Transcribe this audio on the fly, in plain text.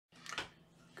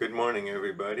Good morning,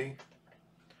 everybody.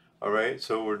 Alright,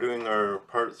 so we're doing our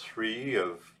part 3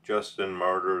 of Justin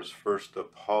Martyr's first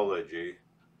apology.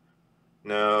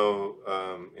 Now,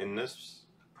 in this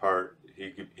part,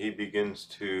 he begins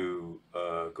to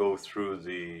go through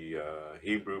the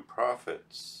Hebrew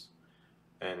prophets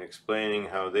and explaining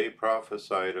how they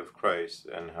prophesied of Christ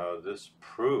and how this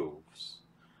proves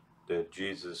that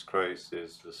Jesus Christ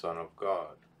is the Son of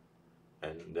God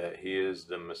and that he is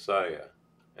the Messiah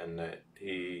and that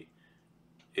he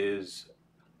is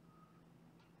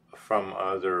from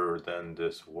other than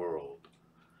this world.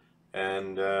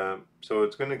 And so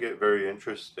it's going to get very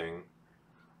interesting.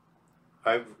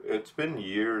 It's been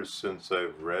years since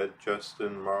I've read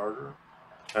Justin Martyr,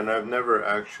 and I've never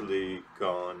actually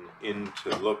gone in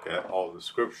to look at all the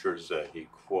scriptures that he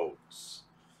quotes.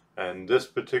 And this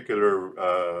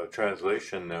particular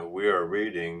translation that we are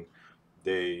reading,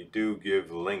 they do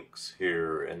give links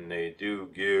here and they do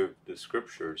give the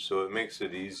scriptures, so it makes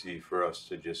it easy for us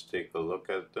to just take a look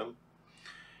at them.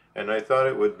 And I thought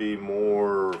it would be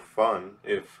more fun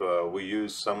if we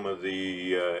use some of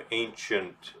the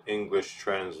ancient English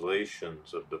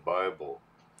translations of the Bible.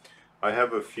 I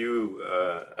have a few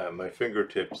at my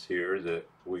fingertips here that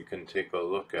we can take a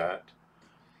look at.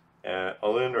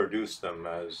 I'll introduce them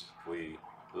as we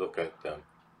look at them.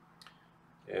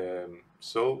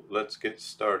 So let's get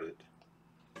started.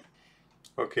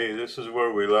 Okay, this is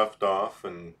where we left off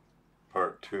in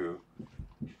part 2.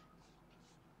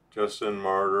 Justin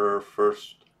Martyr,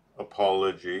 First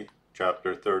Apology,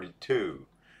 chapter 32.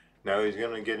 Now he's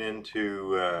going to get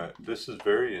into, this is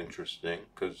very interesting,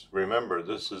 because remember,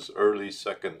 this is early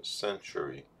 2nd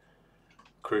century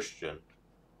Christian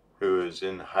who is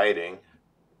in hiding,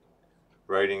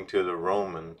 writing to the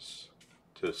Romans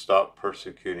to stop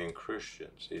persecuting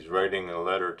Christians. He's writing a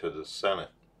letter to the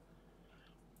Senate.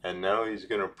 And now he's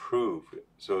going to prove.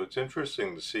 So it's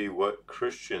interesting to see what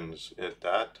Christians at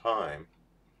that time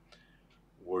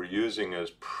were using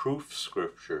as proof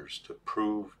scriptures to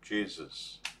prove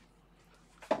Jesus.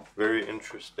 Very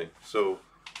interesting. So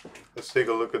let's take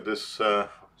a look at this,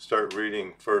 start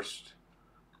reading first.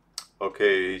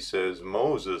 Okay, he says,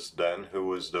 Moses then, who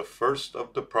was the first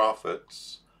of the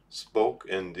prophets, spoke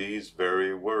in these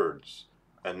very words.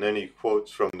 And then he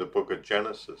quotes from the book of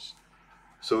Genesis.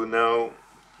 So now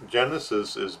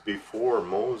Genesis is before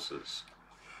Moses.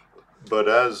 But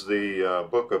as the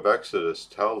book of Exodus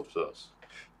tells us,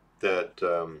 that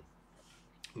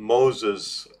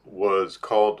Moses was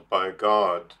called by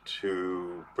God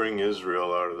to bring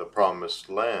Israel out of the promised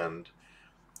land,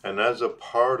 and as a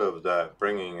part of that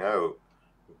bringing out,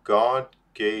 God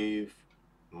gave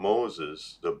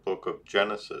Moses the book of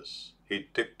Genesis. He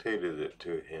dictated it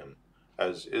to him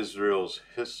as Israel's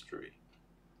history.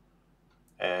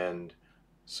 And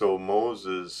so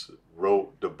Moses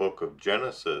wrote the book of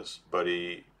Genesis, but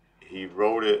he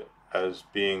wrote it as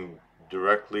being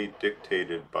directly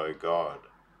dictated by God.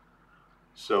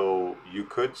 So you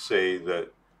could say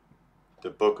that the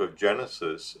book of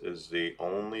Genesis is the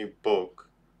only book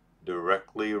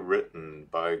directly written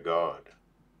by God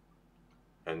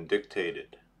and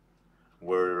dictated,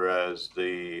 whereas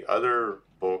the other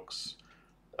books,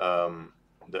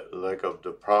 like of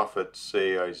the prophets,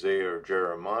 say Isaiah or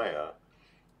Jeremiah,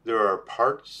 there are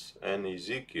parts, and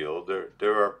Ezekiel,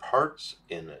 there are parts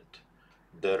in it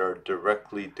that are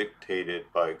directly dictated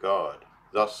by God.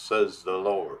 Thus says the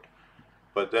Lord.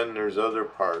 But then there's other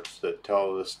parts that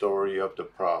tell the story of the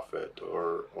prophet,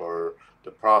 or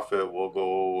the prophet will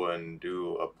go and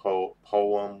do a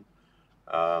poem,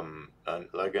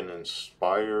 like an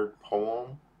inspired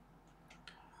poem,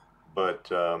 but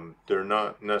they're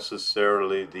not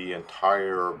necessarily the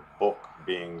entire book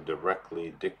being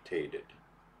directly dictated.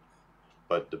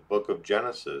 But the book of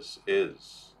Genesis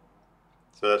is.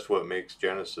 So that's what makes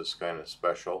Genesis kind of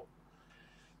special.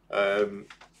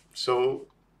 So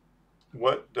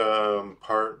what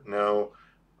part now,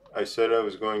 I said I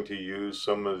was going to use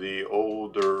some of the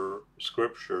older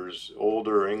scriptures,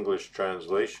 older English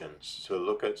translations to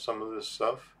look at some of this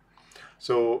stuff.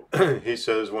 So he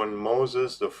says, when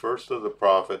Moses, the first of the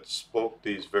prophets, spoke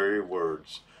these very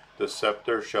words, the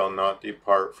scepter shall not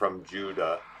depart from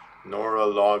Judah, nor a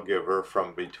lawgiver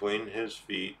from between his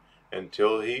feet,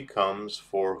 until he comes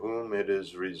for whom it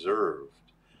is reserved.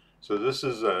 So this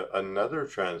is another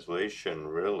translation,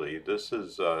 really. This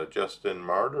is Justin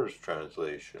Martyr's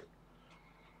translation.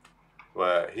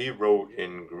 Well, he wrote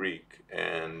in Greek,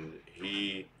 and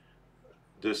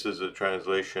this is a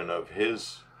translation of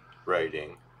his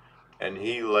writing, and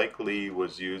he likely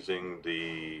was using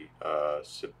the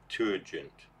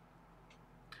Septuagint.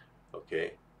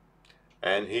 Okay,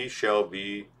 and he shall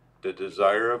be the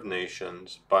desire of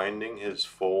nations, binding his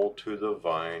foal to the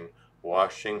vine,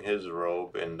 washing his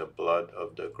robe in the blood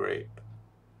of the grape.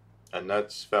 And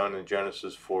that's found in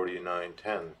Genesis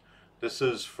 49:10. This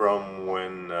is from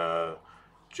when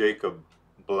Jacob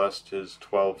blessed his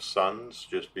 12 sons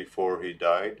just before he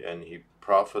died, and he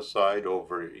prophesied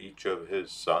over each of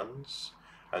his sons.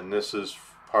 And this is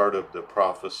part of the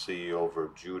prophecy over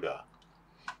Judah.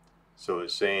 So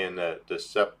it's saying that the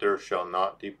scepter shall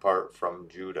not depart from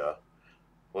Judah.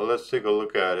 Well, let's take a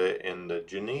look at it in the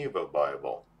Geneva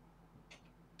Bible.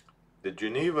 The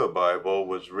Geneva Bible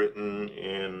was written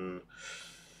in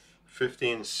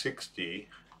 1560,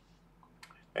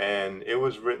 and it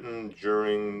was written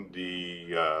during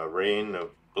the reign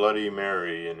of Bloody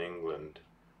Mary in England,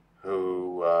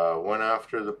 who went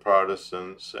after the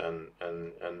Protestants, and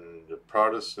the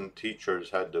Protestant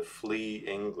teachers had to flee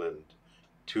England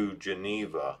to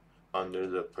Geneva under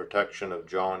the protection of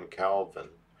John Calvin.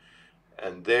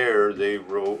 And there they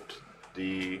wrote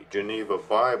the Geneva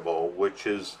Bible, which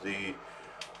is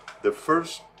the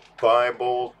first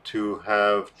Bible to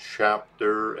have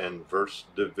chapter and verse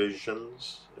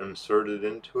divisions inserted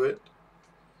into it.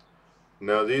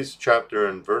 Now these chapter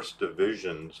and verse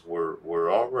divisions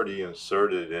were already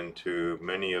inserted into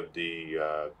many of the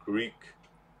Greek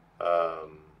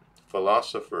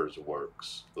philosophers'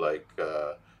 works, like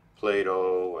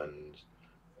Plato and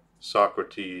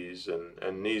Socrates,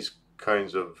 and these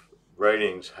kinds of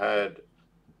writings had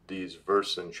these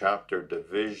verse and chapter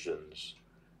divisions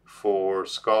for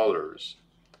scholars,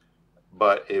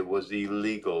 but it was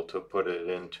illegal to put it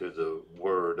into the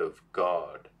Word of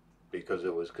God because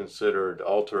it was considered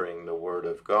altering the Word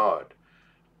of God.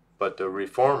 But the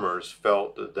reformers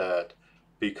felt that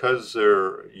because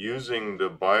they're using the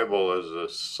Bible as a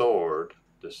sword,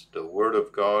 the Word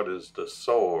of God is the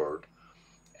sword,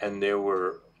 and they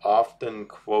were often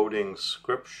quoting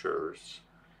scriptures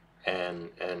and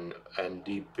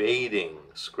debating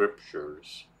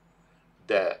scriptures,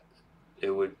 that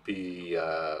it would be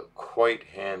quite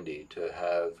handy to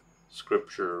have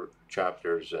scripture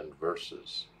chapters and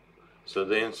verses. So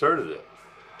they inserted it.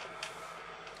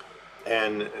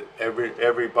 And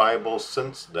every Bible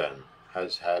since then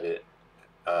has had it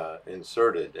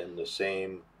inserted in the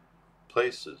same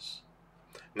places.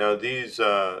 Now these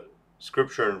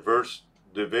scripture and verse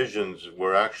divisions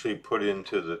were actually put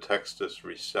into the Textus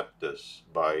Receptus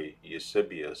by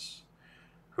Eusebius,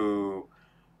 who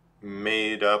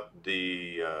made up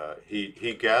the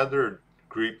he gathered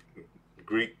Greek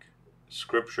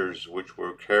scriptures which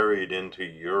were carried into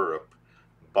Europe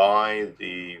by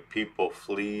the people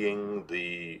fleeing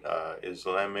the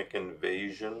Islamic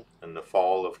invasion and the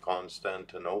fall of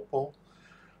Constantinople.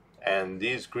 And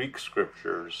these Greek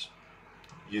scriptures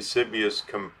Eusebius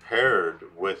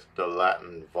compared with the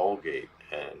Latin Vulgate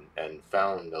and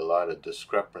found a lot of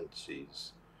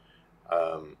discrepancies.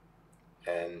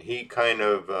 And he kind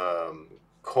of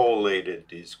collated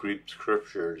these Greek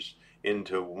scriptures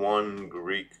into one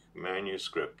Greek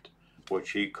manuscript,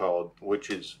 which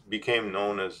became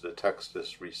known as the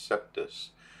Textus Receptus.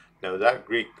 Now that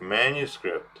Greek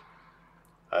manuscript,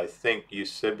 I think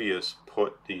Eusebius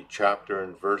put the chapter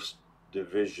and verse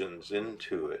divisions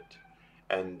into it,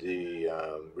 and the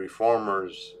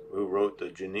reformers who wrote the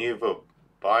Geneva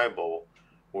Bible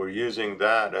were using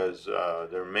that as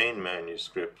their main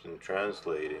manuscript in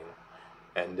translating,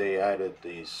 and they added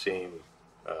these same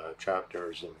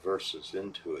chapters and verses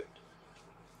into it.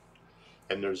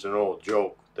 And there's an old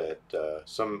joke that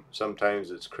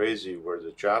sometimes it's crazy where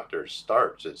the chapter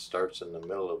starts. It starts in the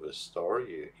middle of a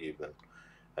story even.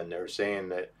 And they're saying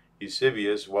that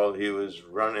Eusebius, while he was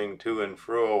running to and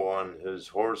fro on his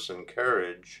horse and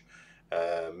carriage,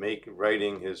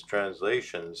 writing his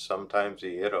translations, sometimes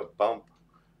he hit a bump,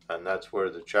 and that's where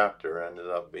the chapter ended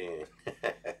up being.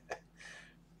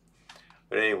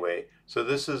 But anyway, so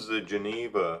this is the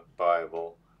Geneva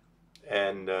Bible.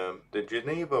 And the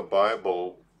Geneva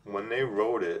Bible, when they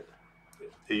wrote it,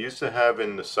 they used to have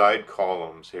in the side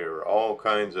columns here all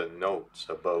kinds of notes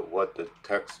about what the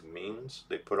text means.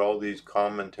 They put all these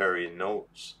commentary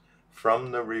notes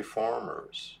from the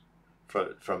reformers,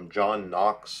 from John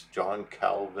Knox, John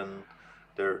Calvin.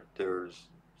 There's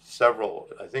several.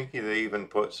 I think they even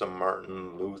put some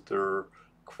Martin Luther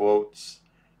quotes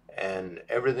and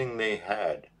everything they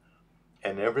had.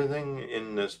 And everything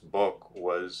in this book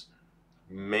was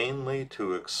mainly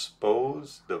to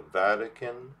expose the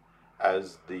Vatican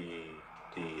as the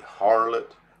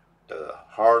harlot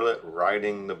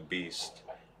riding the beast,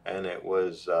 and it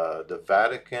was the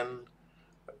Vatican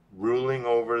ruling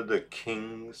over the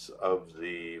kings of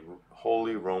the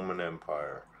Holy Roman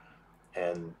Empire.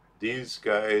 And these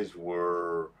guys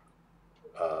were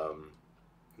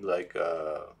like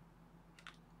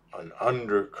an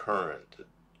undercurrent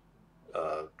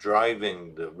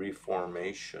driving the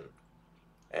Reformation.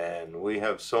 And we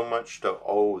have so much to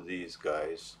owe these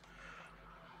guys.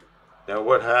 Now,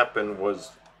 what happened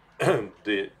was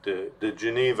the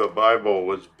Geneva Bible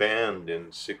was banned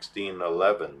in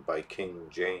 1611 by King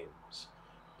James.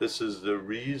 This is the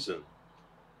reason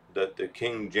that the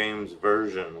King James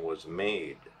Version was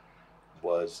made,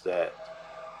 was that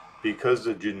because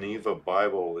the Geneva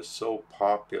Bible was so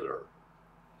popular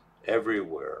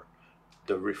everywhere,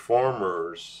 the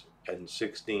reformers in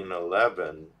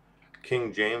 1611,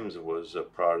 King James was a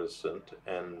Protestant,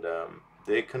 and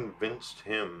they convinced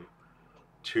him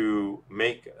to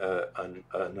make an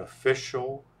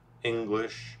official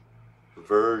English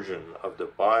version of the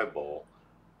Bible,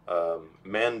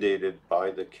 mandated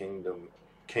by the King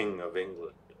of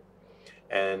England.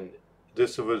 And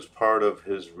this was part of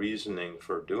his reasoning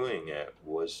for doing it,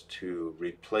 was to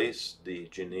replace the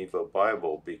Geneva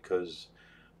Bible, because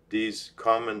these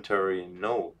commentary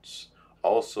notes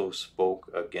also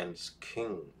spoke against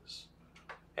kings,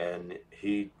 and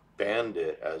he banned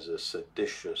it as a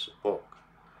seditious book.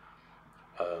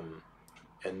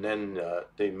 And then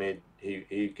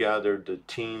he gathered the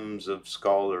teams of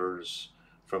scholars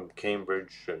from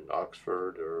Cambridge and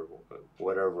Oxford or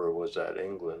whatever was at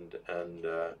England, and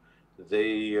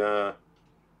they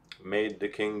made the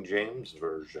King James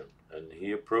Version, and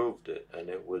he approved it, and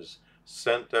it was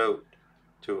sent out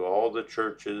to all the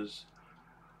churches,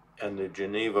 and the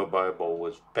Geneva Bible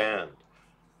was banned.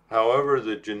 However,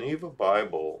 the Geneva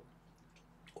Bible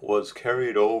was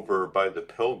carried over by the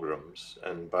Pilgrims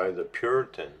and by the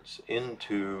Puritans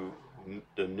into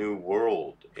the New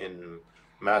World in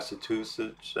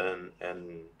Massachusetts and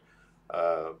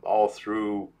all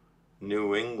through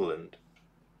New England.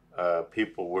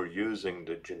 People were using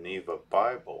the Geneva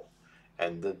Bible,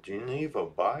 and the Geneva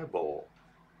Bible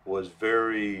was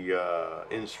very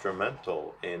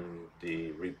instrumental in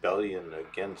the rebellion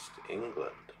against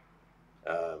England,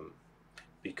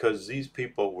 because these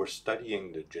people were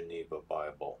studying the Geneva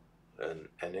Bible,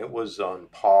 and it was on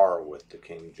par with the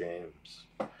King James.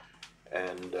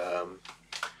 And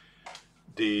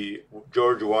the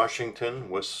George Washington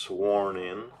was sworn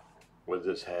in with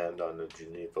his hand on the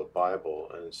Geneva Bible,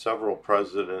 and several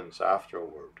presidents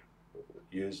afterward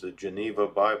used the Geneva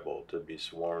Bible to be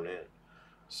sworn in.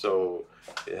 So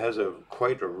it has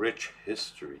quite a rich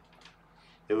history.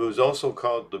 It was also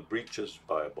called the Breeches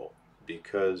Bible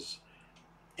because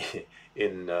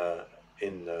in the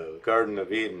Garden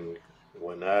of Eden,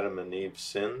 when Adam and Eve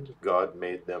sinned, God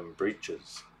made them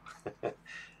breeches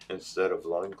instead of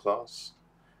loincloths.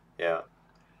 Yeah.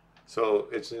 So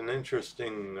it's an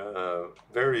interesting,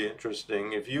 very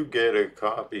interesting. If you get a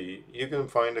copy, you can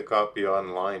find a copy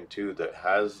online too that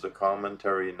has the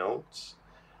commentary notes,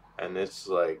 and it's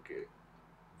like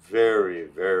very,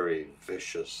 very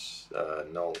vicious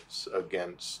notes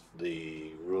against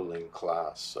the ruling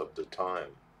class of the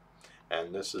time.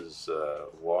 And this is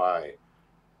why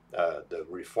the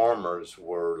reformers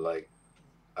were like,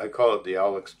 I call it the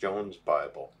Alex Jones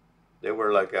Bible. They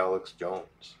were like Alex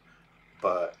Jones.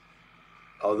 But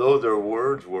although their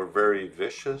words were very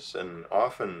vicious and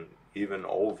often even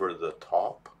over the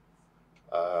top,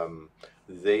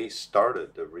 they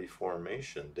started the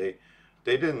Reformation. They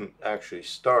didn't actually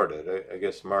start it. I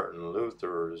guess Martin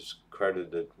Luther is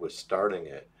credited with starting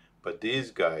it, but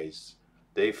these guys,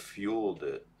 they fueled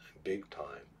it big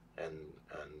time. And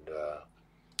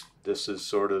this is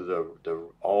sort of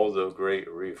all the great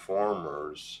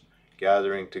reformers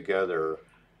gathering together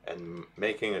and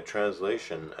making a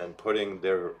translation and putting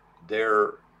their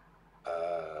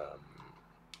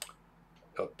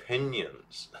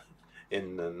opinions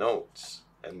in the notes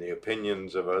and the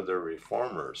opinions of other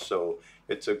reformers. So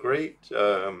it's a great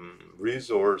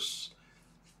resource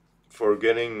for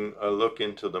getting a look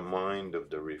into the mind of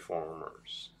the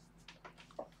reformers.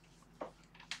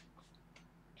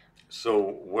 So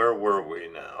where were we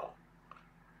now?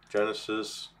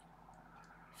 Genesis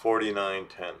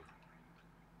 49:10.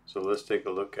 So let's take a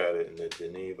look at it in the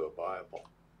Geneva Bible.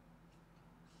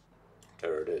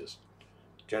 There it is.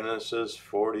 Genesis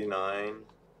 49:10.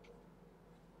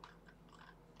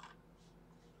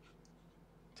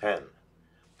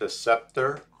 The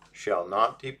scepter shall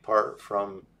not depart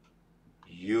from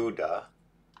Judah,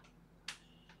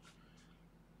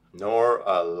 nor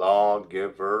a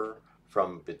lawgiver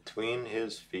from between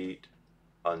his feet,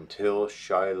 until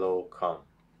Shiloh come.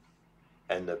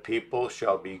 And the people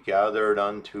shall be gathered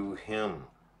unto him.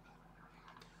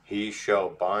 He shall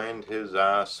bind his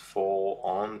ass foal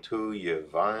unto ye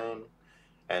vine,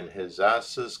 and his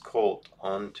ass's colt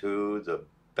unto the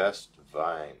best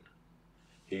vine.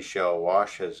 He shall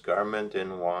wash his garment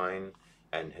in wine,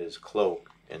 and his cloak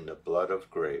in the blood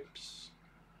of grapes.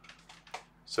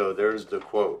 So there's the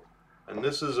quote. And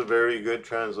this is a very good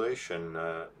translation.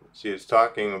 See, it's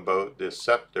talking about the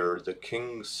scepter, the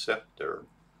king's scepter,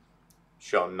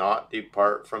 shall not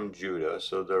depart from Judah.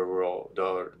 So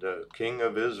the king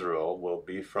of Israel will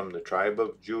be from the tribe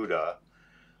of Judah,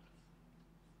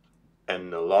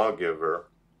 and the lawgiver,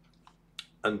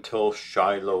 until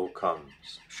Shiloh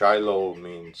comes. Shiloh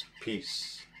means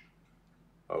peace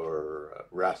or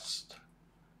rest.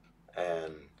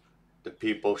 And the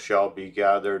people shall be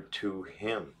gathered to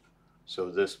him.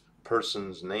 So this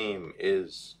person's name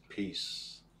is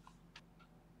peace.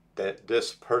 That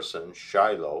this person,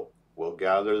 Shiloh, will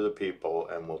gather the people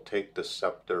and will take the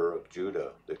scepter of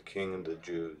Judah, the king of the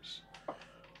Jews.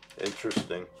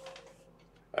 Interesting.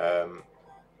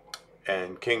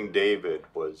 And King David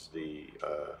was the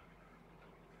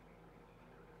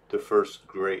first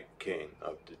great king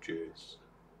of the Jews.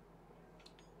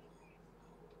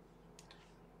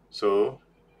 So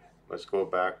let's go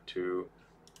back to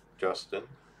Justin.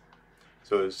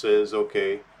 So it says,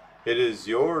 okay, it is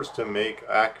yours to make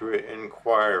accurate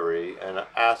inquiry and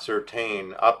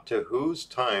ascertain up to whose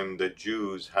time the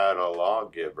Jews had a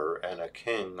lawgiver and a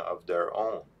king of their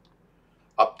own,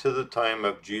 up to the time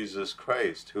of Jesus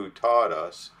Christ, who taught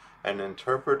us and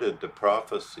interpreted the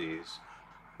prophecies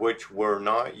which were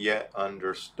not yet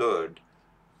understood.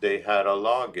 They had a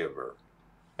lawgiver,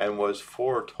 and was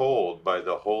foretold by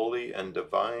the holy and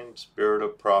divine spirit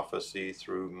of prophecy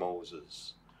through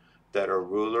Moses, that a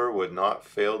ruler would not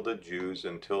fail the Jews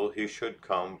until he should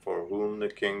come, for whom the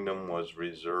kingdom was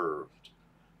reserved.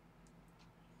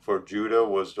 For Judah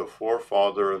was the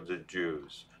forefather of the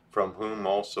Jews, from whom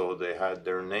also they had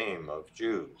their name of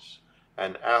Jews.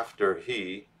 And after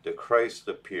he, the Christ,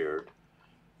 appeared,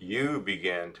 you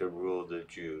began to rule the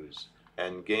Jews,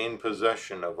 and gain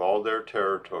possession of all their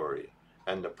territory.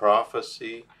 And the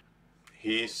prophecy,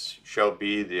 he shall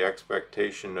be the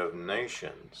expectation of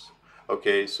nations.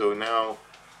 Okay, so now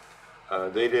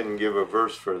they didn't give a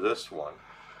verse for this one.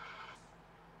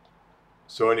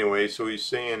 So anyway, so he's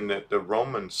saying that the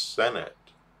Roman Senate,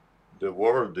 the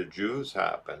war of the Jews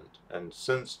happened, and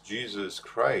since Jesus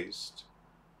Christ,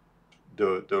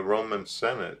 the Roman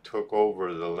Senate took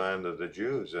over the land of the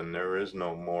Jews, and there is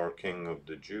no more king of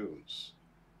the Jews.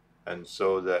 And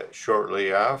so that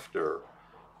shortly after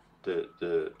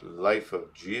the life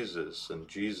of Jesus, and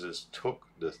Jesus took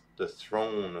the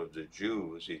throne of the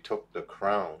Jews, he took the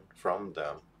crown from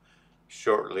them.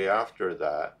 Shortly after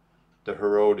that, the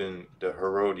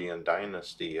Herodian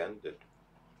dynasty ended.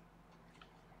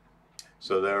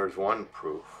 So there's one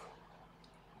proof.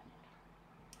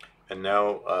 And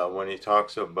now when he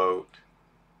talks about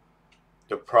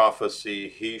the prophecy,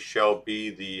 he shall be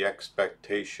the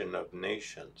expectation of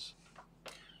nations.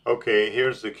 Okay,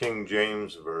 here's the King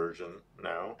James Version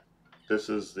now. This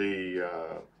is the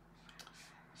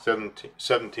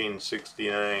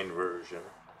 1769 version.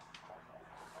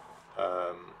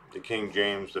 The King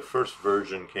James, the first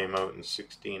version came out in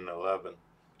 1611.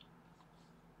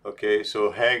 Okay,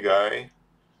 so Haggai,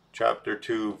 chapter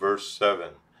 2, verse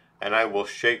 7. And I will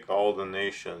shake all the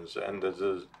nations, and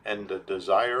the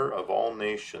desire of all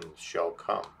nations shall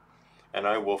come. And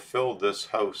I will fill this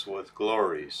house with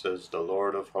glory, says the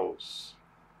Lord of hosts.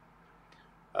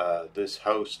 This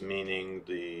house meaning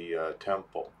the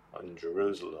temple in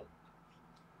Jerusalem.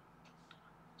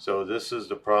 So this is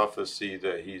the prophecy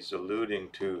that he's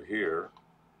alluding to here.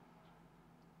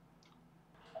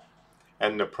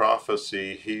 And the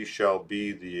prophecy, he shall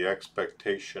be the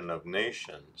expectation of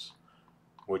nations,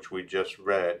 which we just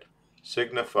read,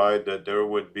 signified that there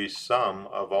would be some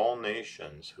of all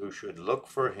nations who should look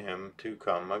for him to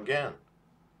come again.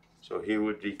 So he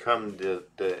would become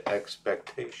the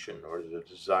expectation or the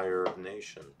desire of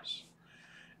nations.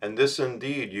 And this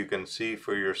indeed you can see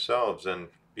for yourselves and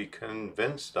be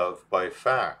convinced of by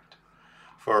fact.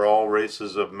 For all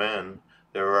races of men,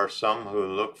 there are some who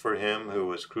look for him who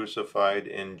was crucified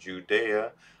in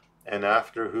Judea, and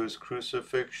after whose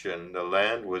crucifixion the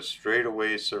land was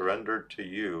straightway surrendered to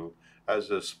you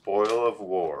as a spoil of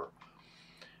war.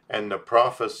 And the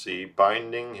prophecy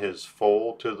binding his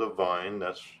foal to the vine,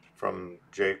 that's from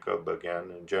Jacob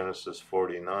again in Genesis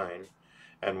 49,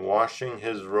 and washing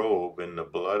his robe in the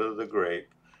blood of the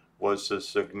grape, was the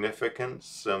significant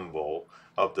symbol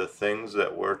of the things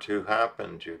that were to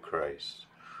happen to Christ,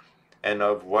 and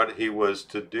of what he was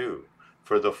to do.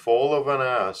 For the foal of an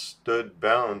ass stood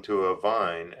bound to a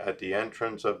vine at the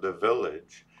entrance of the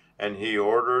village, and he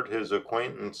ordered his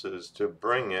acquaintances to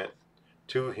bring it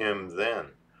to him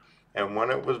then. And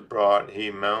when it was brought, he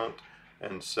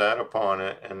and sat upon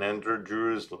it, and entered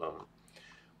Jerusalem,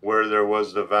 where there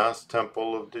was the vast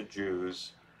temple of the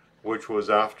Jews, which was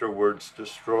afterwards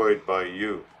destroyed by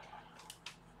you.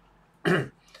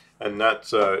 And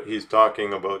that's, he's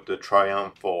talking about the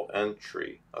triumphal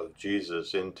entry of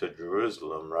Jesus into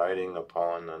Jerusalem, riding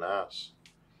upon an ass.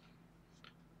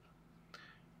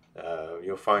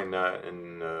 You'll find that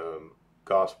in the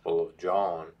Gospel of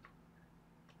John,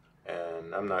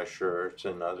 and I'm not sure, it's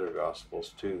in other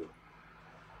Gospels too.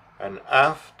 And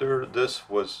after this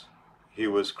he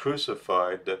was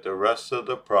crucified, that the rest of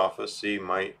the prophecy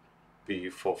might be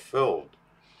fulfilled.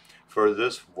 For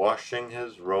this washing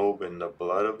his robe in the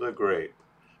blood of the grape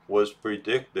was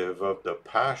predictive of the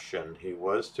passion he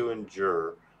was to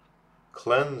endure,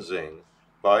 cleansing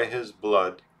by his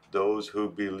blood those who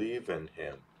believe in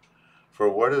him. For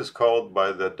what is called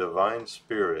by the divine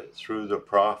Spirit through the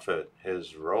prophet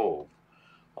his robe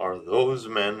are those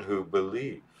men who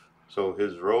believe. So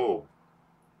his robe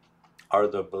are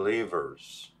the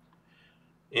believers.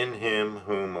 In him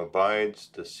whom abides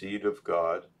the seed of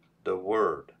God, the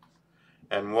Word.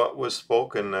 And what was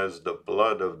spoken as the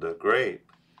blood of the grape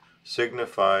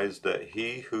signifies that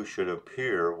he who should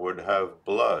appear would have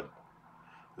blood,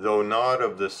 though not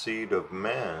of the seed of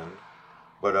man,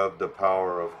 but of the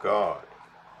power of God.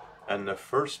 And the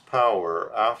first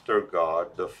power after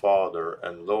God, the Father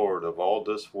and Lord of all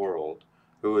this world,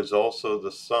 who is also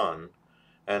the Son,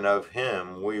 and of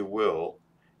him we will,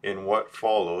 in what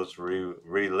follows,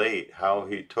 relate how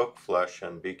he took flesh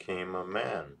and became a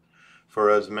man. For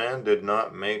as man did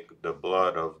not make the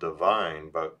blood of the vine,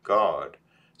 but God,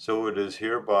 so it is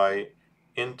hereby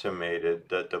intimated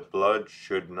that the blood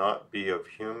should not be of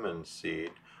human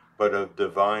seed, but of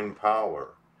divine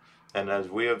power. And as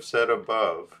we have said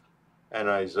above, and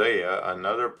Isaiah,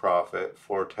 another prophet,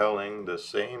 foretelling the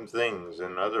same things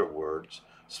in other words,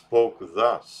 spoke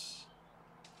thus: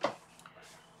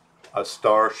 A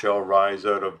star shall rise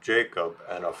out of Jacob,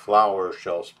 and a flower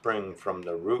shall spring from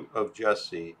the root of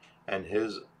Jesse, and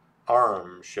his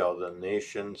arm shall the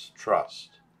nations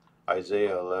trust.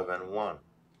 Isaiah 11:1.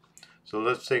 So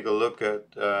let's take a look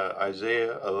at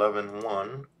Isaiah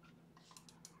 11:1.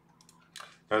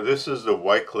 Now this is the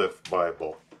Wycliffe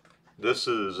Bible. This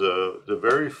is the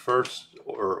very first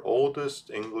or oldest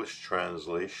English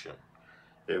translation.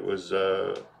 It was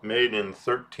made in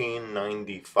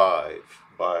 1395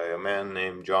 by a man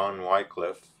named John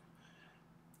Wycliffe,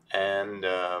 and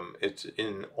it's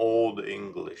in Old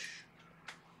English.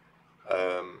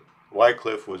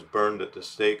 Wycliffe was burned at the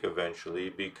stake eventually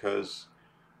because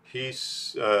he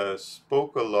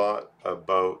spoke a lot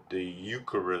about the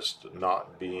Eucharist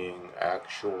not being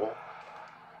actual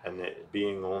and it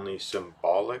being only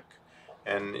symbolic,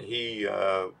 and he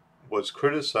was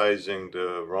criticizing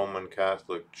the Roman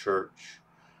Catholic Church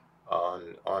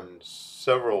on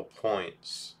several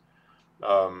points.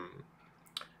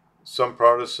 Some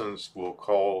Protestants will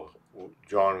call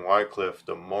John Wycliffe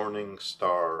the morning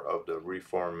star of the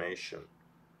Reformation,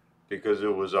 because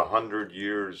it was 100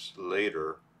 years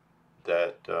later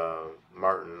that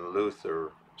Martin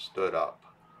Luther stood up.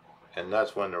 And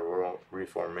that's when the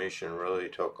Reformation really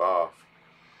took off.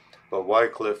 But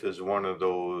Wycliffe is one of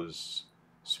those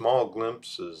small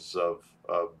glimpses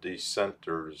of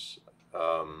dissenters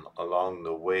along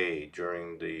the way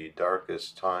during the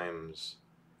darkest times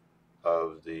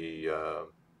of the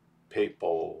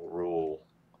papal rule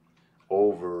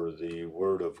over the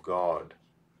Word of God.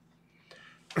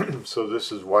 So this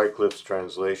is Wycliffe's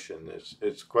translation.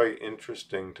 It's quite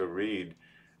interesting to read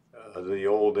the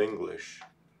Old English.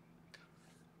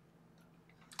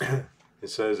 It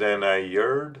says, And a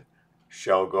yerd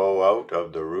shall go out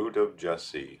of the root of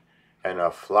Jesse, and a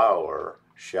flower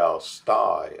shall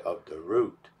sty of the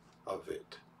root of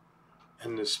it.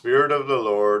 And the Spirit of the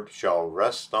Lord shall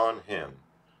rest on him,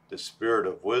 the Spirit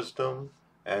of wisdom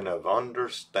and of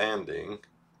understanding,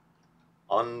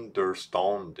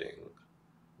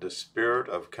 the Spirit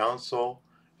of counsel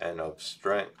and of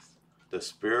strength, the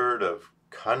Spirit of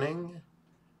cunning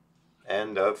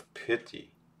and of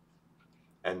pity.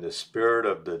 And the Spirit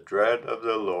of the dread of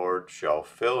the Lord shall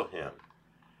fill him.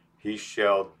 He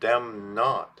shall dem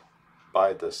not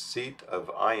by the seat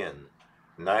of iron,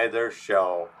 neither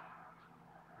shall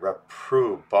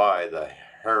reprove by the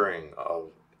hearing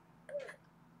of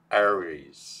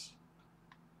Aries,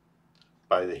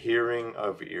 by the hearing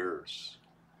of ears,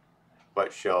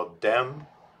 but shall judge.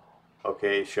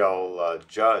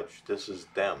 This is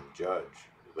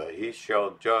judge. But he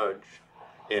shall judge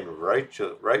in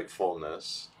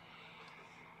rightfulness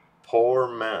poor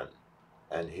men,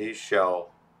 and he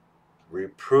shall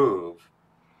reprove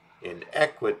in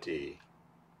equity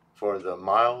for the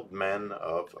mild men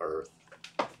of earth.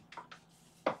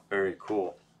 Very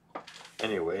cool.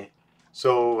 Anyway,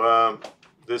 so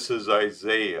this is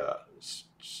Isaiah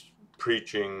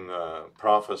preaching,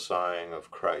 prophesying of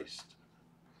Christ.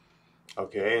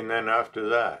 Okay, and then after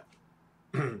that,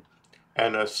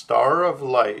 and a star of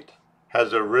light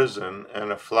has arisen,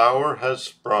 and a flower has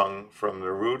sprung from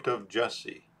the root of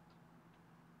Jesse.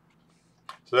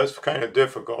 So that's kind of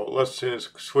difficult. Let's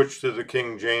just switch to the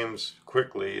King James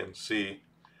quickly and see.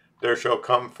 There shall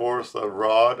come forth a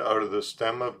rod out of the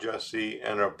stem of Jesse,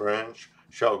 and a branch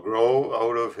shall grow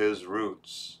out of his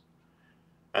roots.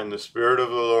 And the Spirit of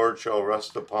the Lord shall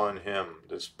rest upon him,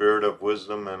 the Spirit of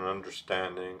wisdom and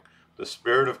understanding, the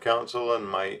Spirit of counsel and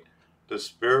might, the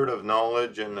Spirit of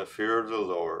knowledge and the fear of the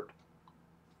Lord.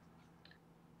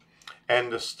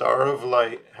 And the star of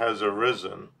light has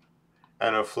arisen,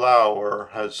 and a flower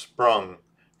has sprung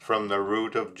from the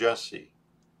root of Jesse.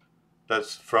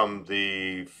 That's from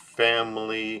the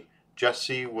family.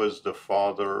 Jesse was the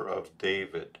father of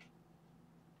David,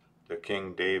 the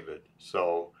King David.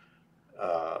 So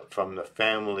from the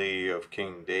family of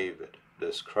King David,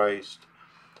 this Christ.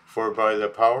 For by the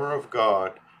power of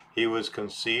God he was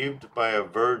conceived by a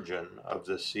virgin of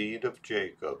the seed of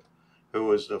Jacob, who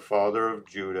was the father of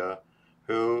Judah,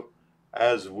 who,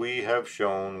 as we have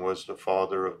shown, was the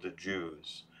father of the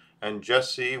Jews. And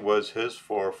Jesse was his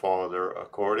forefather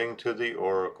according to the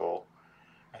oracle,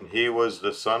 and he was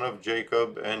the son of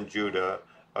Jacob and Judah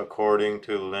according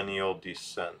to lineal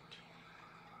descent.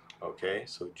 Okay,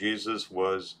 so Jesus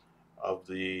was of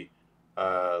the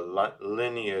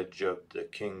lineage of the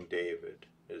King David,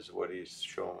 is what he's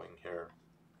showing here.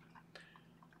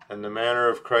 And the manner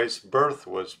of Christ's birth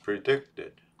was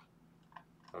predicted.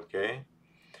 Okay,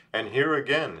 and here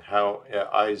again how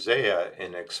Isaiah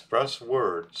in express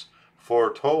words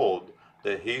foretold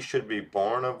that he should be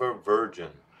born of a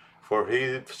virgin, for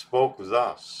he spoke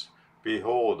thus,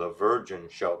 Behold, a virgin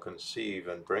shall conceive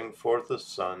and bring forth a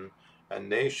son,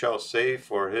 and they shall say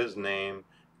for his name,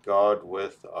 God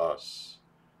with us.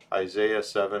 Isaiah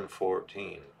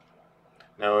 7:14.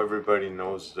 Now everybody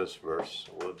knows this verse.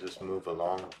 We'll just move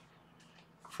along.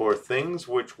 For things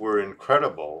which were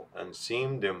incredible and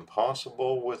seemed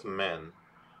impossible with men,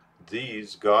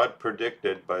 these God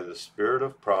predicted by the spirit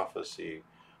of prophecy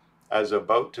as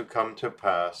about to come to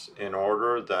pass, in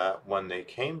order that when they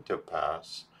came to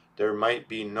pass, there might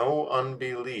be no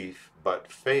unbelief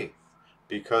but faith,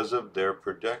 because of their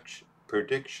prediction.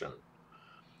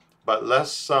 But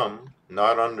lest some,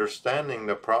 not understanding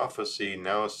the prophecy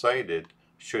now cited,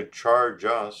 should charge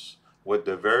us with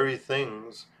the very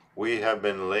things we have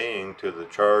been laying to the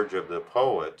charge of the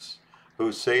poets,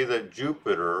 who say that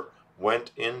Jupiter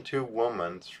went into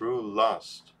woman through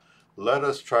lust, let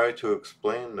us try to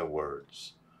explain the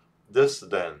words. This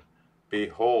then,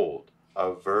 behold,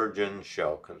 a virgin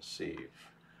shall conceive,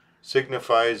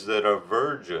 signifies that a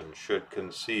virgin should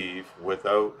conceive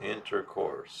without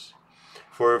intercourse.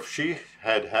 For if she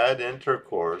had had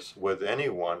intercourse with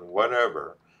anyone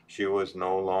whatever, she was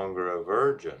no longer a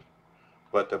virgin.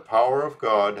 But the power of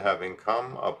God having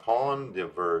come upon the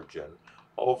virgin,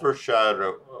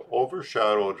 overshadowed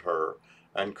her,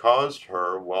 and caused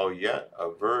her, while yet a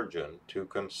virgin, to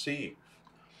conceive.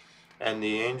 And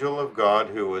the angel of God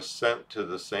who was sent to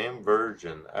the same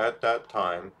virgin at that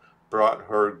time brought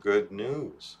her good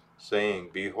news, saying,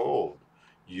 Behold,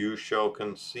 you shall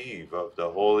conceive of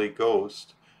the Holy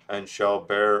Ghost, and shall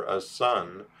bear a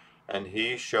son, and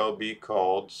he shall be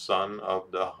called Son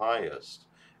of the Highest,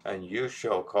 and you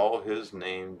shall call his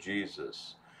name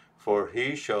Jesus, for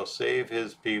he shall save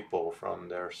his people from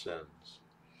their sins.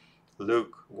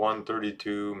 Luke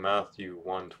 1:32, Matthew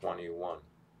 1:21.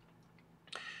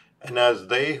 And as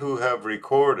they who have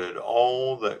recorded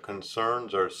all that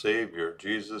concerns our Savior,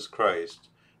 Jesus Christ,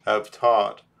 have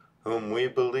taught, whom we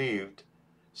believed,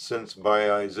 since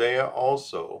by Isaiah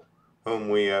also, whom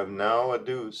we have now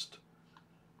adduced,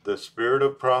 the spirit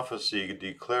of prophecy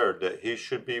declared that he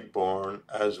should be born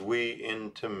as we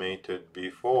intimated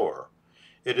before.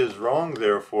 It is wrong,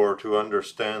 therefore, to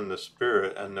understand the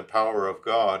Spirit and the power of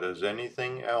God as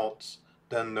anything else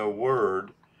than the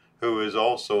Word, who is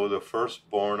also the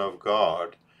firstborn of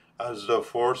God, as the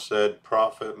aforesaid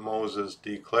prophet Moses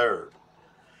declared.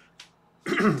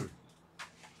 And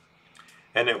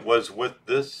it was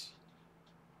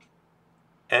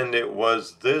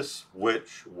this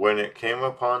which, when it came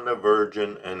upon the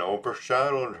virgin and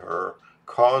overshadowed her,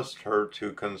 caused her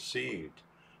to conceive,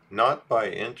 not by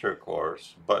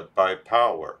intercourse, but by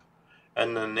power.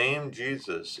 And the name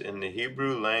Jesus in the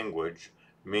Hebrew language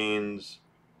means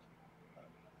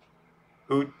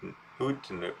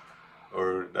Utnip,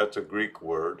 or that's a Greek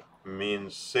word,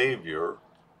 means Savior,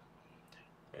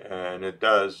 and it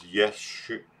does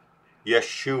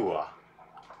Yeshua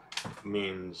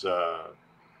means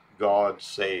God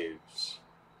saves.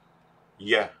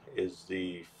 Yeh is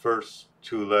the first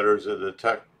two letters of the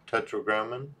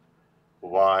tetragrammaton.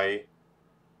 Y,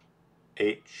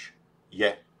 H,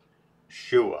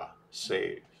 Yeshua,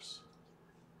 saves.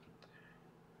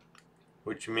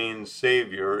 Which means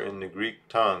Savior in the Greek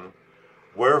tongue.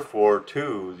 Wherefore,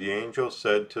 too, the angel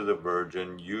said to the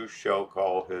virgin, you shall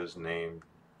call his name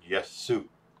Yesu,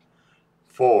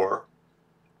 for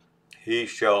he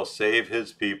shall save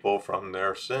his people from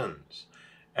their sins,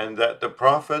 and that the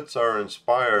prophets are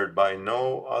inspired by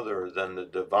no other than the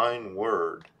divine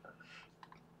word,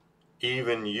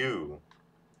 even you,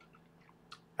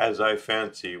 as I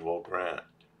fancy, will grant.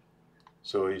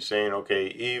 So he's saying, okay,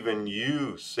 even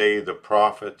you say the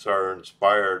prophets are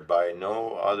inspired by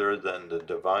no other than the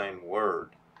divine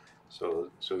word. So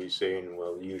he's saying,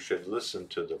 well, you should listen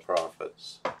to the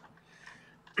prophets.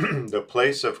 The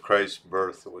place of Christ's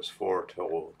birth was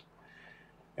foretold.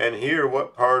 And here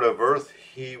what part of earth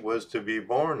he was to be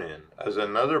born in, as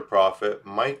another prophet,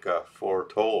 Micah,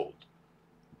 foretold.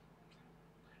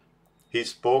 He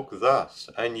spoke thus,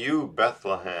 and you,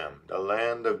 Bethlehem, the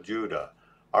land of Judah,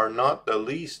 are not the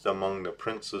least among the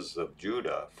princes of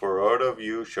Judah, for out of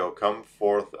you shall come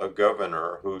forth a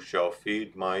governor who shall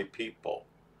feed my people.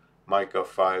 Micah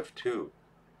 5:2.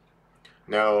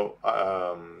 Now,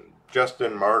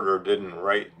 Justin Martyr didn't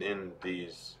write in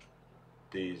these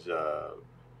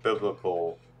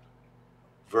biblical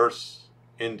verse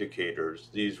indicators.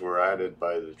 These were added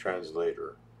by the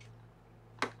translator,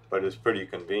 but it's pretty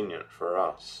convenient for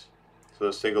us. So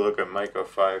let's take a look at Micah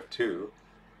 5:2.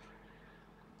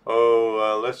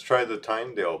 Oh, let's try the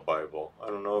Tyndale Bible. I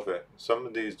don't know if some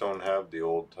of these don't have the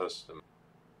Old Testament.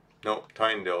 Nope,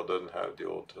 Tyndale doesn't have the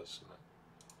Old Testament.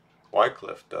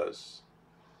 Wycliffe does.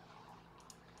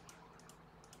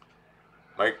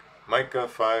 Micah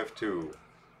 5:2.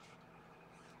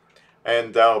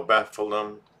 And thou,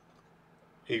 Bethlehem,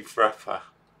 Ephrathah,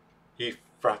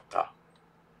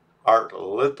 art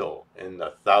little in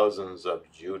the thousands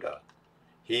of Judah.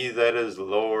 He that is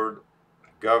Lord,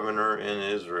 governor in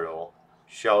Israel,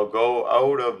 shall go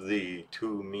out of thee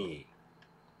to me.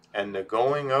 And the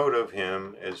going out of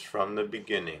him is from the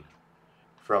beginning,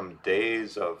 from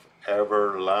days of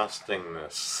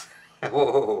everlastingness.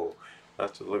 Whoa,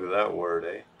 look at that word,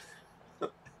 eh?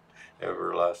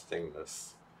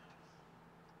 Everlastingness.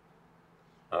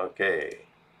 Okay.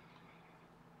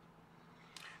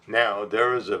 Now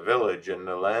there is a village in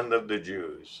the land of the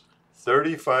Jews,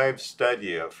 35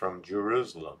 stadia from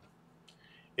Jerusalem,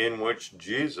 in which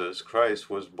Jesus Christ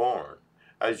was born,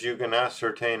 as you can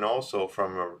ascertain also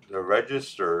from the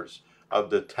registers of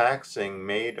the taxing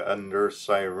made under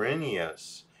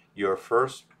Cyrenius, your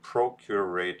first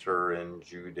procurator in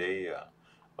Judea.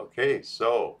 Okay,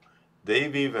 so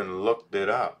they've even looked it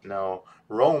up. Now,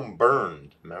 Rome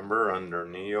burned, remember, under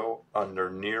Nero?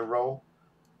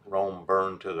 Rome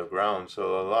burned to the ground,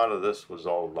 so a lot of this was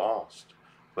all lost.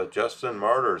 But Justin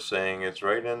Martyr saying it's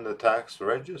right in the tax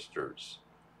registers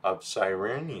of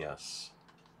Cyrenius.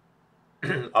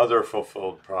 Other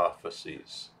fulfilled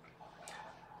prophecies.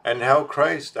 And how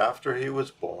Christ, after he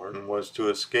was born, was to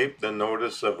escape the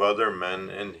notice of other men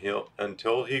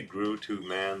until he grew to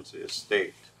man's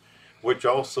estate, which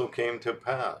also came to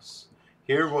pass.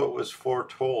 Hear what was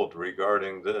foretold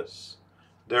regarding this.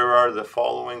 There are the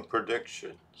following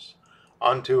predictions.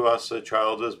 Unto us a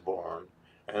child is born,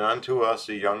 and unto us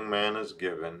a young man is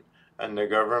given, and the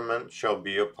government shall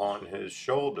be upon his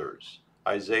shoulders.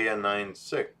 Isaiah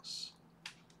 9:6.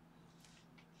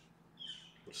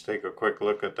 Let's take a quick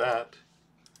look at that.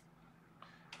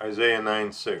 Isaiah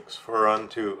 9:6. For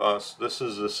unto us, this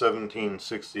is the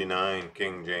 1769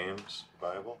 King James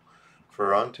Bible.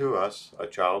 For unto us a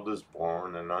child is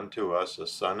born, and unto us a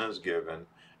son is given,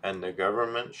 and the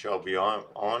government shall be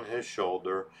on his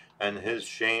shoulder, and his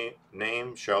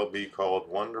name shall be called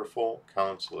Wonderful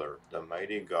Counselor, the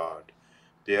Mighty God,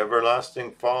 the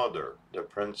Everlasting Father, the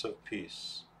Prince of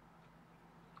Peace.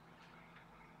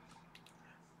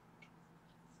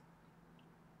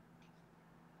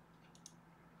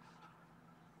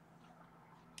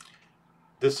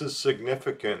 This is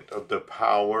significant of the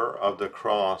power of the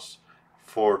cross,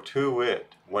 for to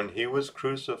it, when he was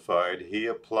crucified, he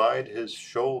applied his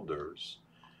shoulders,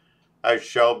 as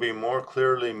shall be more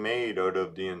clearly made out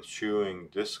of the ensuing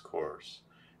discourse.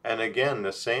 And again,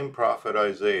 the same prophet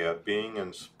Isaiah, being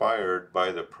inspired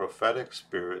by the prophetic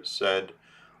spirit, said,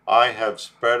 I have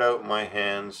spread out my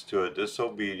hands to a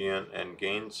disobedient and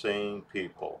gainsaying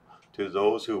people, to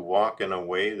those who walk in a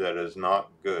way that is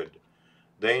not good.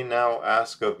 They now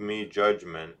ask of me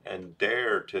judgment, and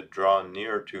dare to draw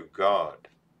near to God.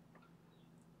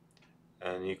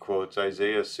 And he quotes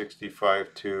Isaiah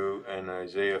 65:2 and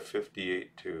Isaiah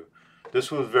 58:2.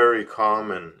 This was very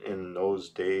common in those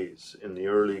days, in the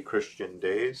early Christian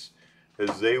days,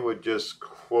 is they would just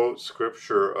quote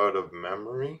scripture out of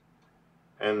memory.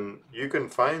 And you can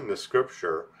find the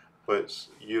scripture, but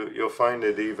you'll find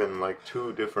it even like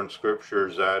two different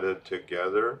scriptures added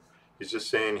together. He's just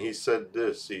saying, he said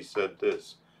this, he said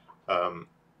this.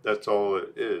 That's all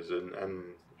it is,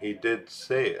 and he did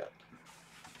say it.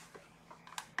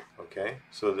 Okay,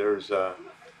 so there's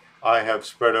I have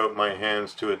spread out my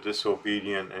hands to a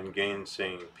disobedient and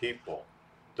gainsaying people,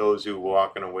 those who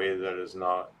walk in a way that is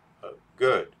not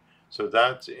good. So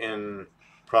that's in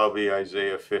probably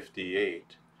Isaiah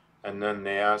 58. And then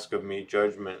they ask of me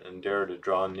judgment and dare to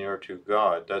draw near to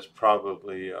God. That's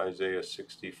probably Isaiah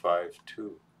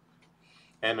 65:2.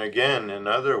 And again, in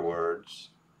other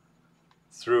words,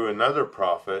 through another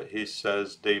prophet, he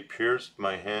says, they pierced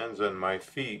my hands and my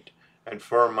feet, and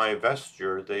for my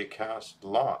vesture they cast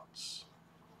lots.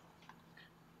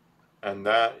 And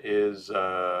that is,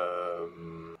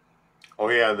 oh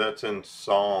yeah, that's in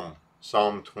Psalm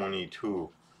 22.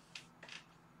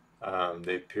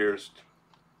 They pierced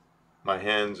my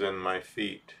hands and my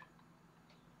feet.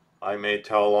 I may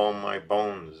tell all my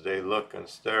bones, they look and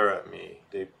stare at me.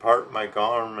 They part my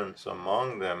garments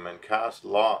among them and cast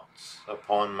lots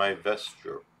upon my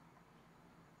vesture.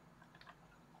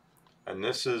 And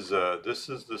this is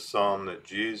the psalm that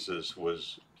Jesus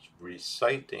was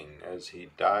reciting as he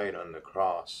died on the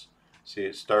cross. See,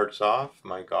 it starts off,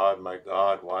 my God,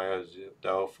 why hast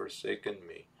thou forsaken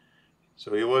me?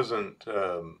 So he wasn't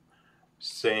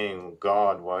saying,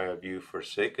 God, why have you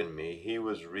forsaken me? He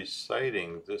was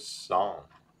reciting this psalm.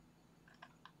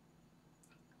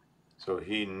 So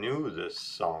he knew this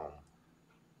psalm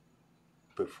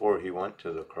before he went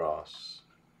to the cross.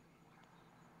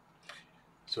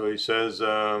 So he says,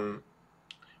 and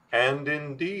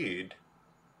indeed,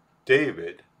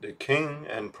 David, the king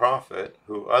and prophet,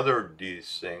 who uttered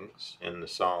these things in the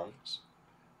Psalms,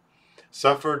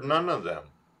 suffered none of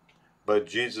them. But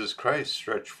Jesus Christ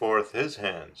stretched forth his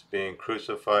hands, being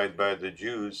crucified by the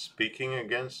Jews, speaking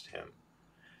against him,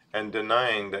 and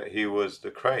denying that he was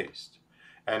the Christ.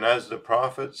 And as the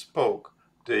prophet spoke,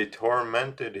 they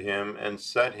tormented him and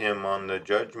set him on the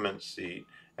judgment seat,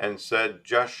 and said,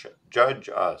 Judge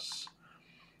us.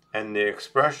 And the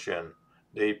expression,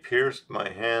 they pierced my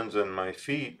hands and my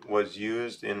feet, was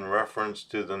used in reference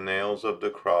to the nails of the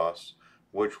cross,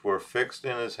 which were fixed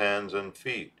in his hands and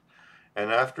feet. And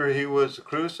after he was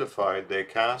crucified, they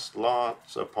cast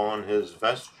lots upon his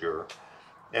vesture,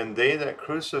 and they that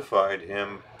crucified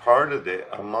him parted it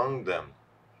among them.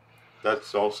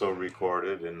 That's also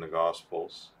recorded in the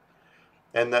Gospels.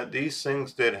 And that these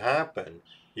things did happen,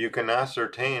 you can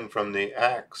ascertain from the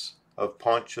Acts of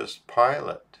Pontius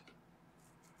Pilate.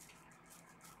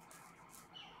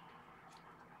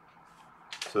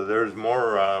 So there's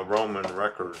more Roman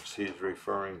records he's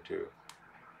referring to.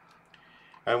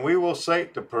 And we will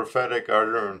cite the prophetic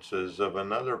utterances of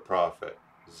another prophet,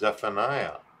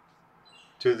 Zephaniah,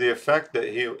 to the effect that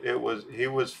he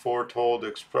was foretold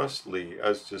expressly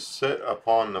as to sit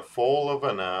upon the foal of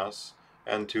an ass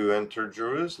and to enter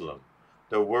Jerusalem.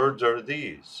 The words are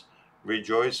these: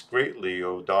 Rejoice greatly,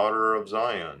 O daughter of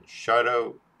Zion. Shout,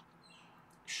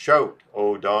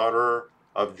 O daughter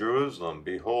of Jerusalem.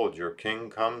 Behold, your king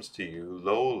comes to you,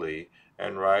 lowly,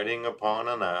 and riding upon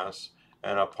an ass,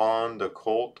 and upon the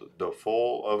colt, the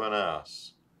foal of an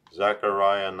ass.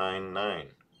 Zechariah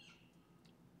 9:9.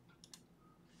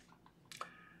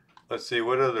 Let's see,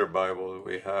 what other Bible do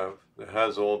we have that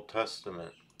has Old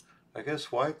Testament? I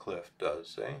guess Wycliffe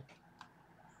does, eh?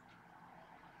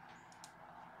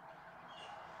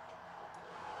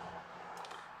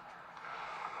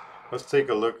 Let's take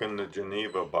a look in the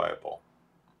Geneva Bible.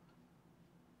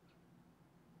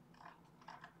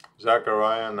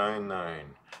 Zechariah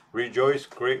 9:9. Rejoice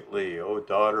greatly, O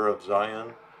daughter of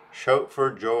Zion. Shout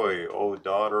for joy, O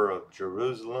daughter of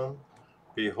Jerusalem.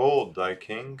 Behold, thy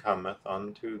king cometh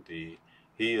unto thee.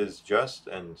 He is just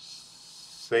and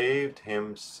saved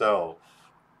himself,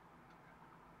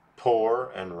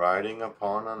 poor and riding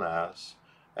upon an ass,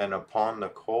 and upon the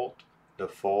colt, the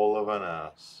foal of an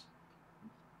ass.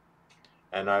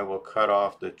 And I will cut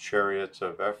off the chariots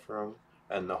of Ephraim,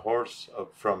 and the horse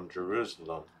from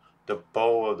Jerusalem. The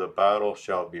bow of the battle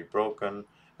shall be broken,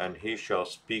 and he shall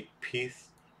speak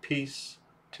peace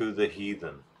to the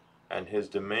heathen. And his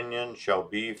dominion shall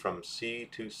be from sea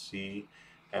to sea,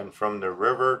 and from the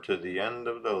river to the end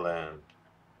of the land.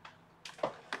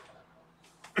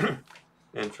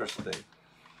 Interesting.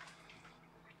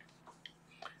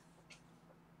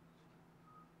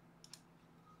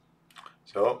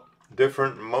 So,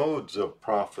 different modes of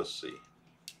prophecy.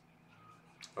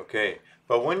 Okay,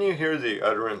 but when you hear the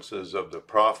utterances of the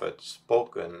prophets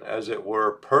spoken, as it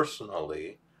were,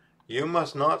 personally, you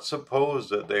must not suppose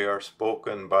that they are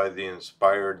spoken by the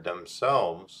inspired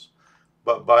themselves,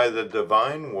 but by the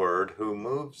divine word who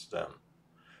moves them.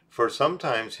 For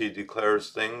sometimes he declares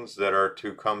things that are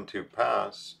to come to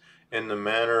pass in the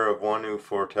manner of one who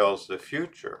foretells the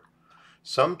future.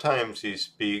 Sometimes he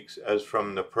speaks as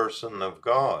from the person of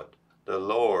God, the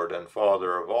Lord and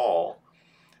Father of all,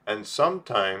 and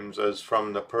sometimes as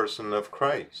from the person of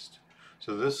Christ.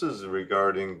 So this is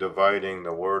regarding dividing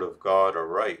the word of God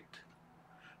aright.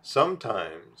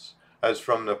 Sometimes as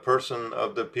from the person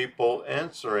of the people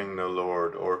answering the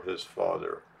Lord or his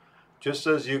Father, just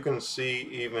as you can see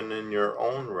even in your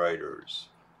own writers,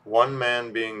 one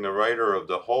man being the writer of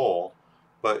the whole,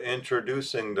 but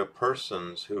introducing the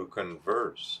persons who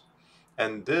converse.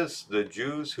 And this the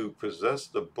Jews who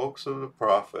possessed the books of the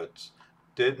prophets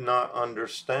did not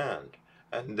understand,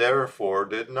 and therefore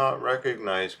did not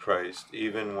recognize Christ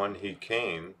even when he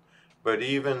came, but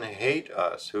even hate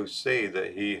us who say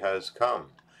that he has come,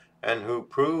 and who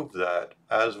prove that,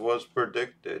 as was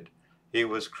predicted, he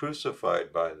was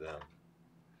crucified by them.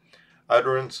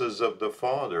 Utterances of the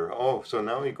Father. Oh, so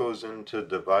now he goes into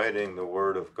dividing the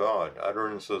Word of God.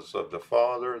 Utterances of the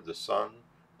Father, the Son,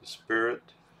 the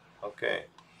Spirit. Okay.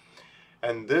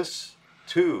 And this,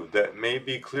 too, that may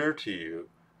be clear to you,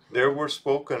 there were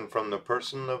spoken from the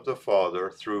person of the Father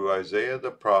through Isaiah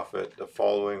the prophet the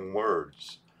following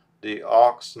words: The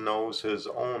ox knows his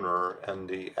owner, and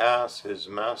the ass his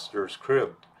master's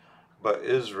crib, but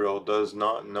Israel does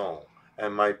not know,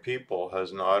 and my people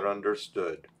has not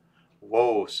understood.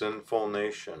 Woe, sinful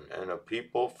nation, and a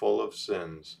people full of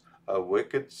sins, a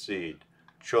wicked seed,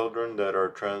 children that are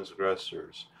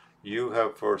transgressors. You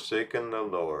have forsaken the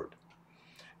Lord.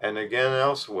 And again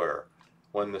elsewhere,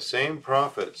 when the same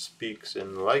prophet speaks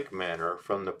in like manner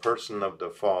from the person of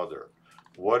the Father,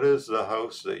 What is the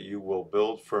house that you will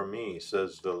build for me,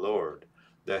 says the Lord?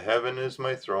 The heaven is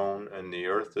my throne, and the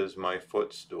earth is my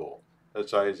footstool.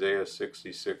 That's Isaiah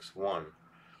 66:1.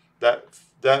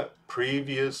 That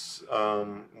previous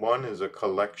one is a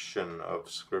collection of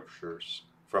scriptures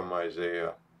from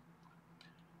Isaiah.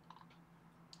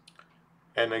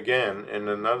 And again, in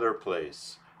another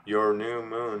place, Your new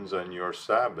moons and your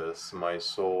Sabbaths my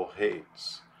soul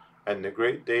hates, and the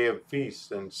great day of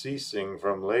feast and ceasing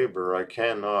from labor I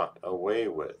cannot away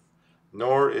with.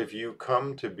 Nor if you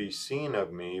come to be seen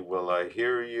of me will I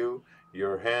hear you.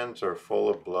 Your hands are full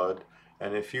of blood,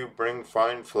 and if you bring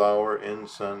fine flour,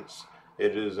 incense,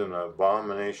 it is an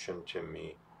abomination to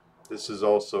me. This is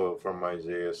also from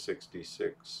Isaiah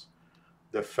 66.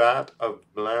 The fat of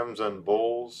lambs and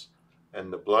bulls,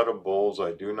 and the blood of bulls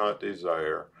I do not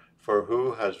desire, for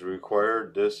who has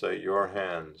required this at your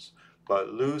hands? But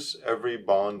loose every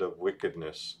bond of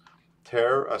wickedness,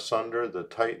 tear asunder the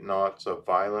tight knots of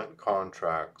violent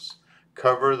contracts,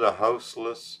 cover the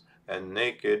houseless and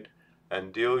naked,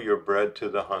 and deal your bread to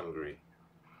the hungry.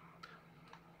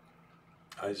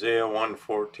 Isaiah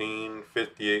 1:14,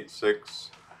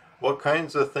 58:6. What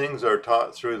kinds of things are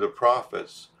taught through the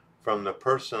prophets from the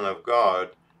person of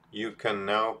God you can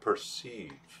now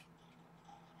perceive.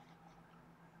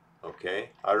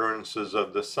 Okay, utterances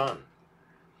of the Son.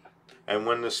 And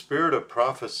when the spirit of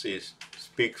prophecy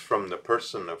speaks from the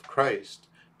person of Christ,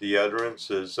 the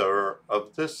utterances are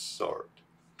of this sort: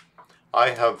 I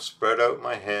have spread out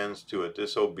my hands to a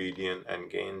disobedient and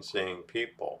gainsaying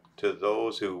people, to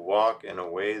those who walk in a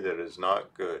way that is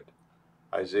not good.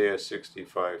 Isaiah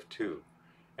 65:2.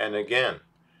 And again,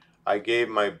 I gave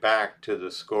my back to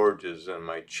the scourges and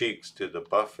my cheeks to the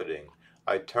buffeting.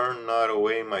 I turned not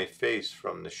away my face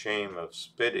from the shame of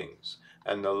spittings,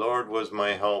 and the Lord was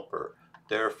my helper.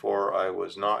 Therefore I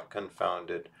was not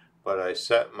confounded, but I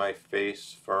set my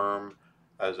face firm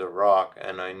as a rock,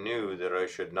 and I knew that I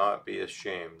should not be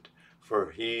ashamed,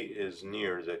 for he is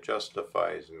near that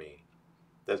justifies me.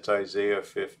 That's Isaiah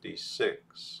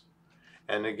 56.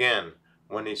 And again,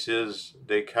 when he says,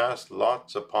 they cast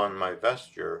lots upon my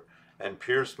vesture, and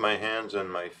pierced my hands and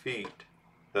my feet,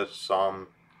 that's Psalm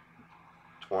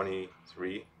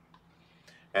 23.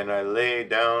 And I lay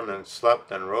down and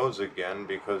slept and rose again,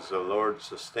 because the Lord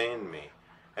sustained me.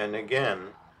 And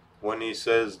again, when he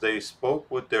says, they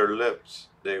spoke with their lips,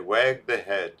 they wagged the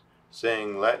head,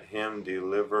 saying, let him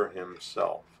deliver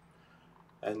himself.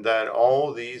 And that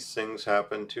all these things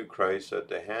happened to Christ at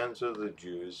the hands of the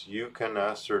Jews, you can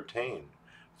ascertain,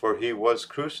 for he was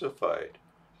crucified.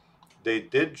 They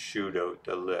did shoot out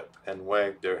the lip and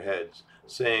wag their heads,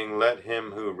 saying, let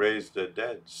him who raised the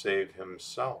dead save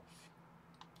himself.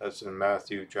 That's in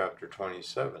Matthew chapter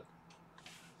 27.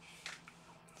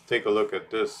 take a look at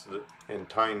this in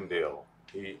Tyndale.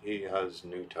 He has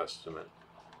New Testament.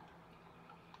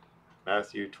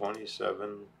 Matthew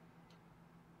 27.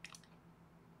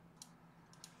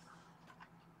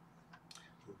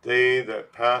 They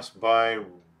that passed by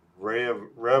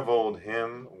reviled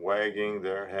him, wagging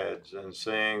their heads, and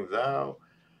saying, Thou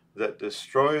that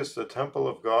destroyest the temple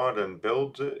of God and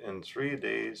builds it in 3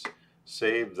 days,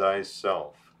 save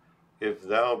thyself. If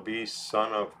thou be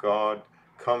Son of God,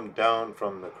 come down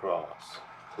from the cross.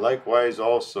 Likewise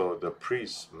also the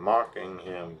priests, mocking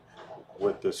him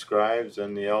with the scribes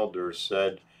and the elders,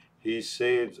 said, He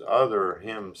saves other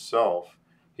himself,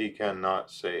 he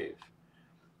cannot save.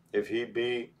 If he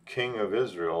be King of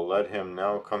Israel, let him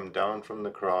now come down from the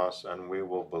cross, and we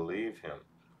will believe him.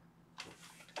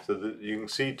 So you can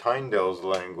see Tyndale's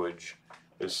language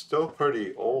is still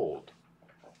pretty old.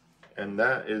 And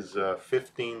that is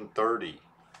 1530.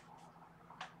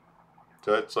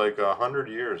 So that's like 100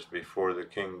 years before the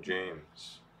King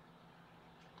James.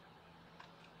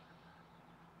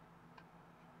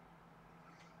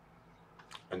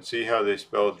 And see how they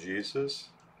spell Jesus?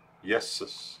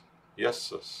 Yesus.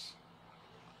 Yesus.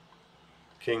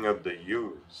 King of the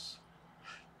Jews.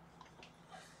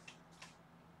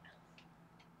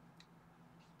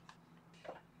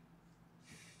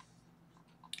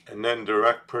 And then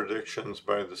direct predictions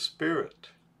by the Spirit.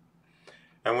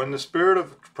 And when the Spirit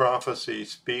of prophecy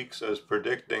speaks as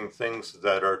predicting things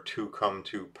that are to come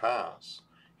to pass,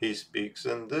 he speaks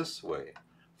in this way.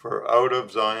 For out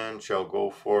of Zion shall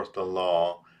go forth the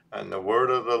law, and the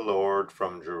word of the Lord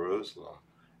from Jerusalem.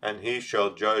 And he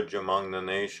shall judge among the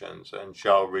nations, and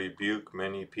shall rebuke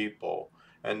many people.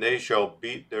 And they shall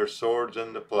beat their swords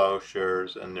into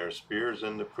plowshares, and their spears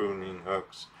into pruning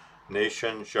hooks.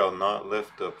 Nation shall not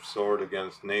lift up sword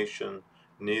against nation,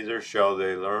 neither shall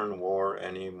they learn war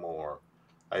any more.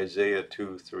 Isaiah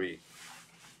 2:3.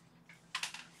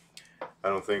 I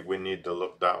don't think we need to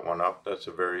look that one up. That's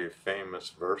a very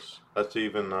famous verse. That's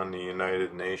even on the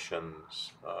United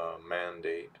Nations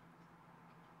mandate.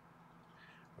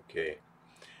 Okay.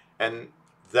 And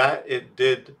that it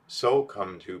did so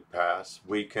come to pass,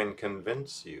 we can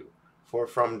convince you. For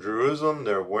from Jerusalem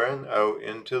there went out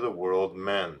into the world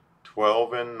men,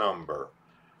 12 in number,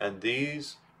 and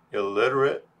these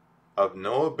illiterate, of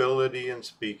no ability in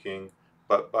speaking,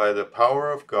 but by the power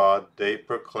of God they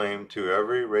proclaimed to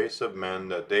every race of men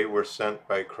that they were sent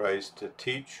by Christ to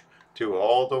teach to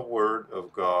all the word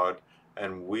of God.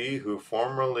 And we who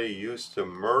formerly used to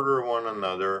murder one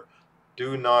another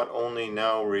do not only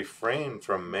now refrain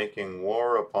from making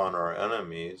war upon our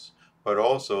enemies, but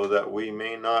also that we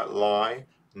may not lie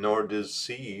nor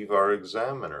deceive our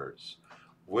examiners,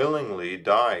 willingly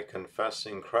die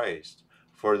confessing Christ.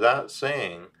 For that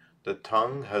saying, the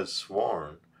tongue has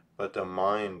sworn, but the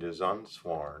mind is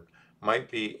unsworn,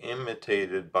 might be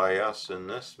imitated by us in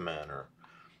this manner.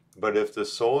 But if the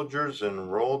soldiers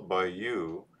enrolled by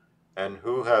you, and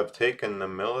who have taken the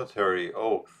military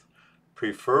oath,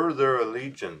 prefer their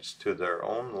allegiance to their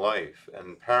own life,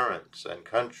 and parents, and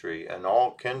country, and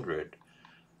all kindred,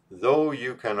 though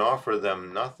you can offer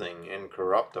them nothing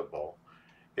incorruptible,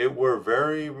 it were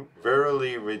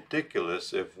verily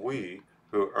ridiculous if we,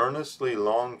 who earnestly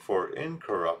long for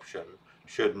incorruption,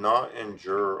 should not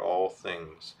endure all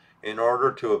things, in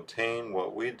order to obtain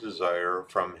what we desire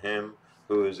from him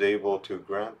who is able to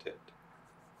grant it.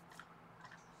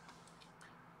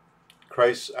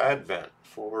 Christ's advent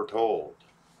foretold.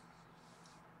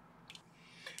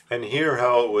 And hear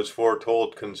how it was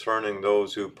foretold concerning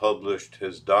those who published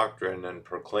his doctrine and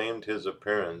proclaimed his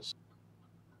appearance.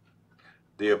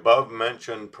 The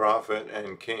above-mentioned prophet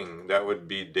and king, that would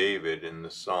be David in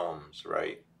the Psalms,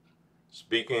 right?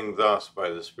 Speaking thus by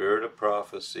the spirit of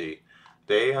prophecy,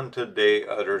 day unto day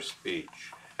utter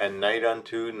speech, and night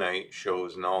unto night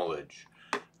shows knowledge.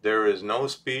 There is no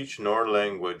speech nor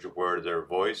language where their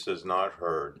voice is not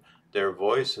heard. Their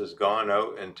voice has gone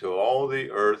out into all the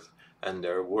earth, and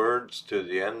their words to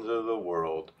the ends of the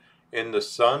world. In the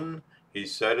sun he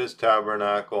set his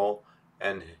tabernacle,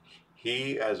 and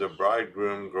he as a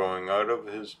bridegroom growing out of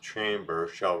his chamber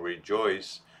shall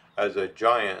rejoice as a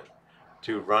giant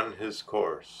to run his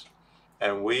course.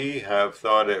 And we have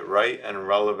thought it right and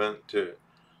relevant to...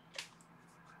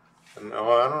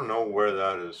 No, I don't know where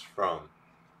that is from.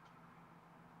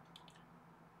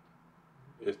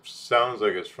 It sounds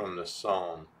like it's from the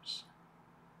Psalms.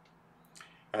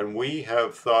 And we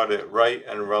have thought it right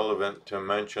and relevant to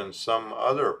mention some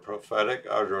other prophetic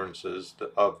utterances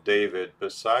of David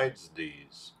besides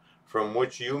these, from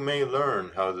which you may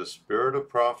learn how the spirit of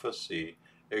prophecy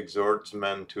exhorts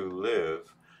men to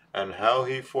live, and how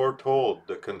he foretold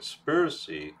the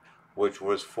conspiracy which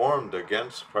was formed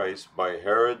against Christ by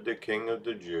Herod the king of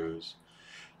the Jews,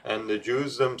 and the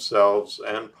Jews themselves,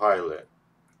 and Pilate,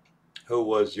 who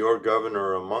was your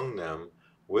governor among them,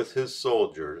 with his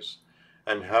soldiers,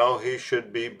 and how he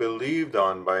should be believed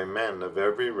on by men of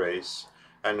every race,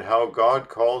 and how God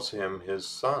calls him his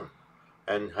Son,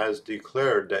 and has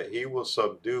declared that he will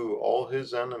subdue all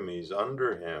his enemies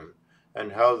under him,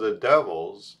 and how the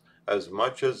devils, as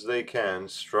much as they can,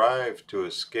 strive to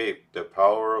escape the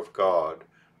power of God,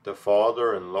 the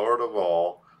Father and Lord of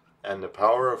all, and the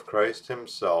power of Christ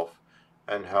himself,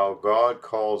 and how God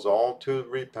calls all to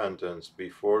repentance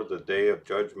before the day of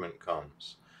judgment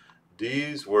comes.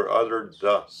 These were uttered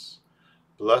thus: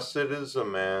 Blessed is the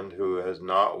man who has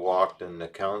not walked in the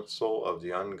counsel of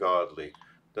the ungodly.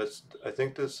 I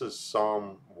think this is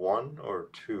Psalm 1 or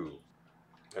 2.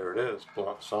 There it is,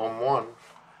 Psalm 1.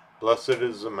 Blessed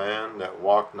is the man that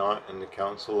walked not in the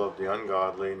counsel of the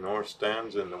ungodly, nor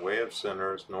stands in the way of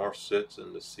sinners, nor sits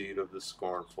in the seat of the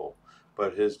scornful.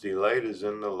 But his delight is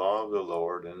in the law of the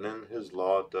Lord, and in his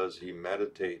law does he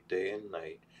meditate day and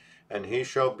night. And he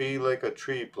shall be like a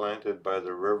tree planted by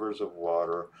the rivers of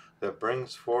water, that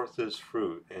brings forth his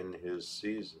fruit in his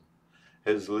season.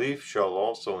 His leaf shall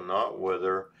also not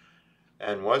wither,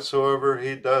 and whatsoever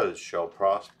he does shall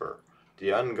prosper.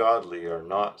 The ungodly are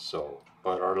not so,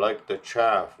 but are like the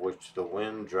chaff which the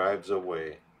wind drives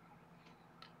away.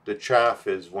 The chaff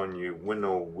is when you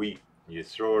winnow wheat. You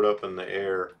throw it up in the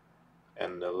air,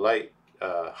 and the light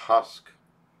husk,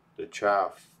 the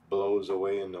chaff, blows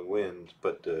away in the wind,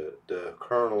 but the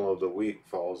kernel of the wheat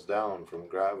falls down from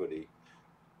gravity.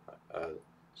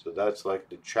 So that's like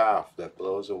the chaff that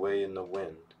blows away in the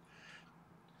wind.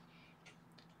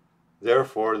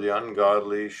 Therefore the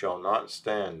ungodly shall not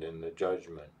stand in the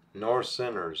judgment, nor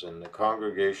sinners in the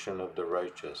congregation of the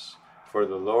righteous. For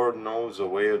the Lord knows the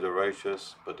way of the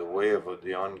righteous, but the way of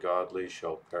the ungodly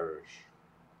shall perish.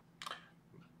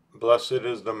 Blessed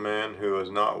is the man who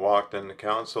has not walked in the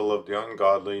counsel of the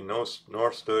ungodly,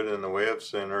 nor stood in the way of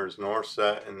sinners, nor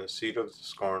sat in the seat of the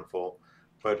scornful,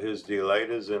 but his delight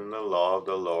is in the law of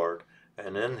the Lord,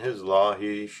 and in his law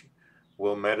he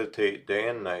will meditate day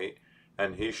and night.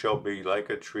 And he shall be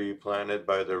like a tree planted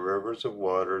by the rivers of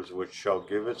waters, which shall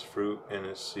give its fruit in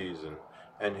its season.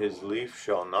 And his leaf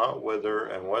shall not wither,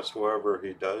 and whatsoever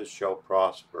he does shall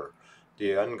prosper.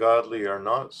 The ungodly are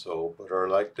not so, but are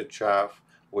like the chaff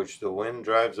which the wind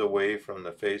drives away from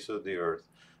the face of the earth.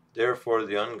 Therefore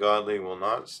the ungodly will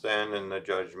not stand in the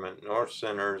judgment, nor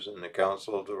sinners in the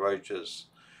counsel of the righteous.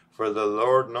 For the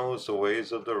Lord knows the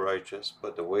ways of the righteous,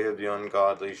 but the way of the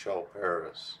ungodly shall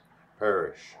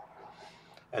perish.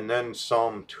 And then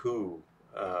Psalm 2,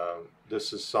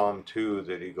 this is Psalm 2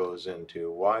 that he goes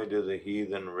into. Why do the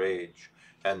heathen rage,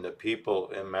 and the people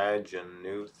imagine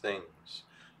new things?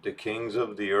 The kings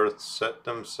of the earth set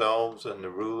themselves, and the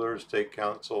rulers take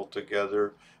counsel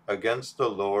together against the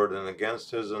Lord and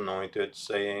against his anointed,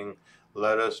 saying,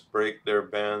 Let us break their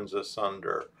bands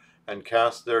asunder, and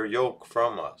cast their yoke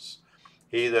from us.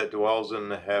 He that dwells in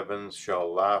the heavens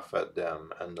shall laugh at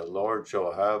them, and the Lord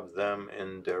shall have them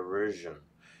in derision.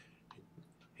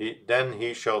 Then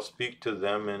he shall speak to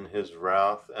them in his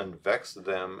wrath, and vex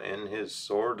them in his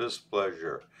sore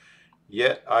displeasure.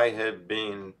 Yet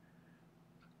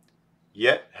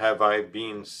have I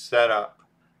been set up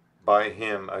by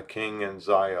him a king in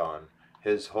Zion,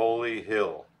 his holy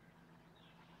hill,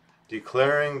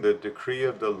 declaring the decree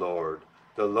of the Lord.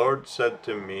 The Lord said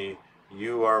to me,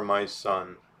 You are my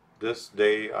son, this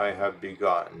day I have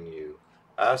begotten you.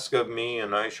 Ask of me,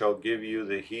 and I shall give you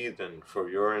the heathen for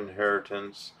your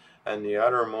inheritance, and the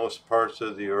uttermost parts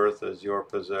of the earth as your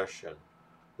possession.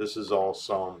 This is all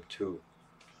Psalm 2.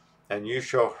 And you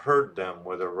shall herd them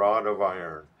with a rod of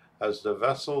iron, as the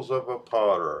vessels of a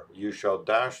potter, you shall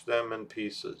dash them in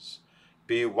pieces.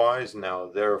 Be wise now,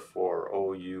 therefore,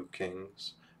 O you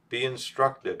kings. Be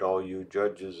instructed, all you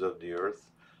judges of the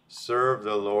earth. Serve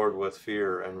the Lord with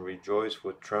fear, and rejoice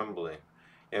with trembling.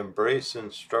 Embrace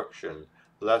instruction,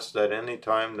 lest at any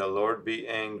time the Lord be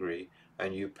angry,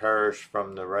 and you perish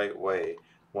from the right way,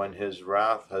 when his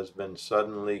wrath has been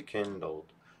suddenly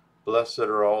kindled. Blessed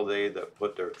are all they that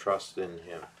put their trust in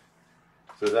him.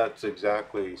 So that's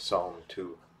exactly Psalm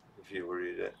 2, if you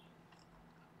read it.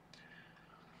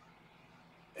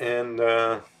 And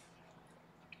I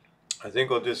think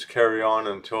we'll just carry on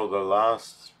until the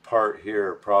last part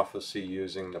here, prophecy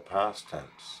using the past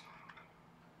tense.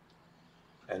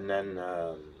 And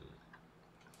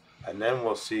then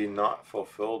we'll see not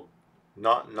fulfilled,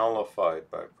 not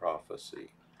nullified by prophecy.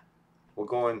 We'll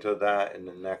go into that in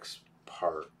the next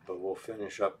part, but we'll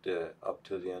finish up to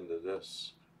the end of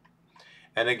this.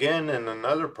 And again, in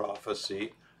another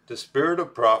prophecy, The spirit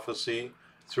of prophecy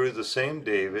through the same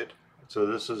David, so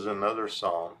this is another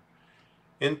psalm,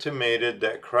 intimated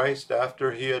that Christ,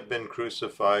 after he had been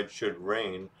crucified, should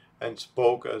reign, and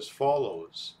spoke as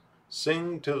follows: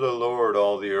 Sing to the Lord,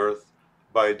 all the earth,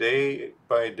 by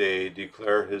day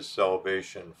declare his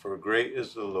salvation, for great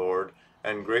is the Lord,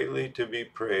 and greatly to be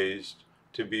praised,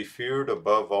 to be feared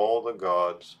above all the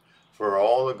gods. For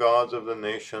all the gods of the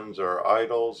nations are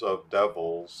idols of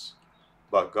devils,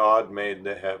 but God made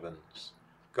the heavens.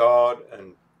 God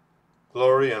and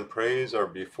glory and praise are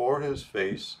before his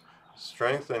face.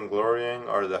 Strength and glorying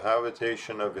are the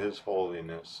habitation of his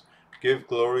holiness. Give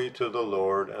glory to the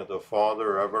Lord and the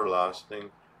Father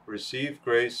everlasting. Receive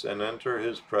grace and enter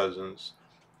his presence,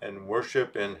 and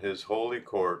worship in his holy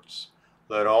courts.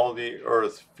 Let all the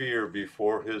earth fear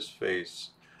before his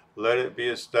face. Let it be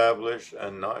established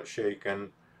and not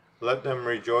shaken. Let them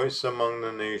rejoice among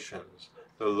the nations.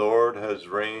 The Lord has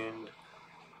reigned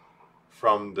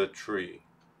from the tree.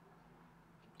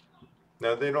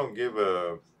 Now, they don't give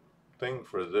a thing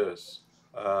for this.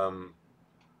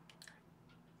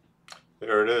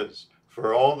 There it is.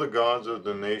 For all the gods of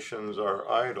the nations are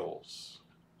idols.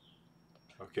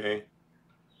 Okay?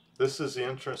 This is the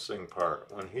interesting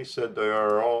part. When he said they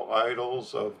are all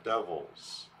idols of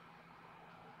devils.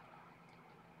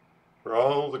 For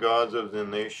all the gods of the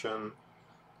nation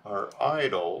are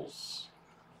idols,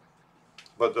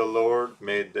 but the Lord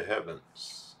made the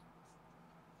heavens.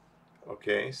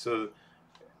 Okay, so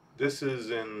this is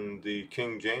in the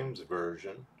King James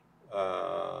Version,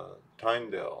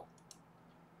 Tyndale.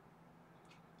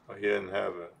 Oh, he didn't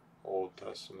have an Old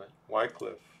Testament.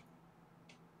 Wycliffe.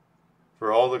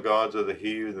 For all the gods of the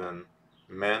heathen,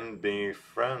 men be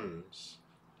friends,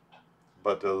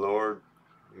 but the Lord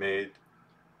made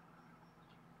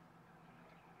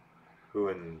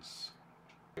huins.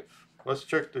 Let's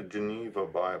check the Geneva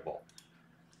Bible.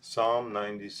 Psalm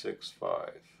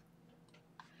 96:5.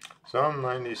 Psalm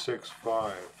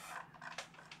 96:5.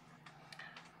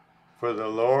 For the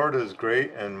Lord is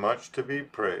great and much to be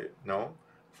praised. No.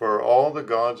 For all the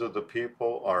gods of the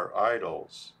people are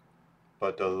idols,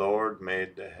 but the Lord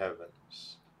made the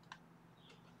heavens.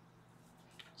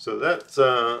 So that's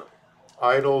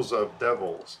idols of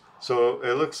devils. So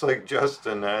it looks like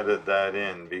Justin added that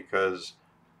in because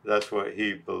that's what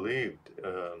he believed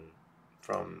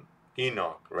from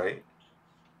Enoch, right?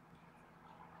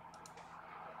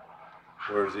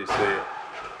 Where does he say it?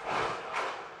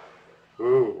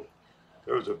 Ooh,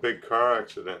 there was a big car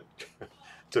accident.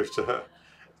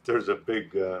 there's a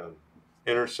big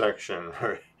intersection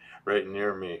right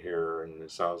near me here, and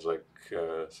it sounds like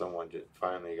someone just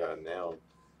finally got nailed.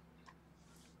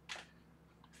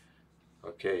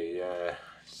 Okay,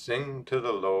 sing to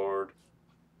the Lord.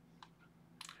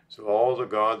 So all the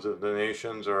gods of the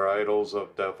nations are idols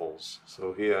of devils.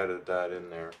 So he added that in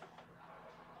there.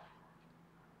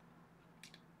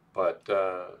 But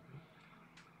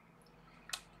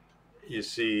you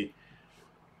see,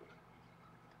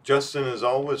 Justin is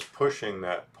always pushing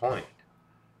that point,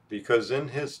 because in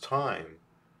his time,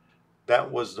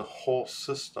 that was the whole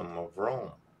system of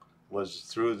Rome, was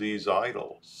through these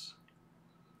idols.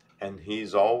 And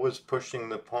he's always pushing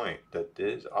the point that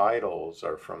these idols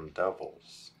are from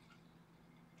devils.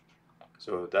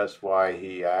 So that's why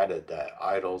he added that,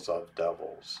 idols of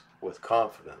devils, with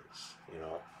confidence, you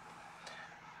know.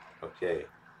 Okay,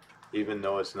 even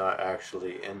though it's not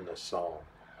actually in the psalm.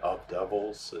 Of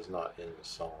devils is not in the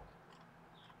psalm.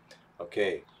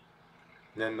 Okay,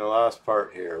 and then the last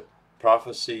part here,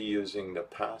 prophecy using the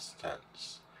past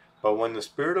tense. But when the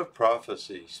spirit of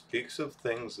prophecy speaks of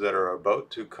things that are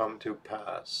about to come to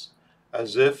pass,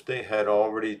 as if they had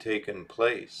already taken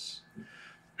place,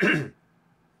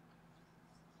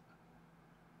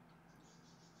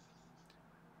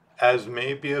 as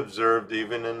may be observed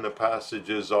even in the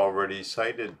passages already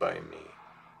cited by me,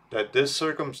 that this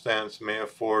circumstance may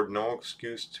afford no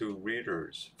excuse to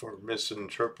readers for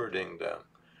misinterpreting them,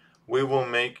 we will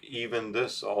make even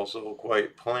this also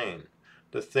quite plain.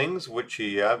 The things which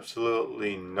he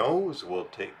absolutely knows will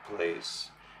take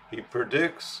place, he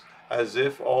predicts as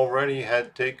if already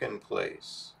had taken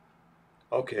place.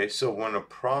 Okay, so when a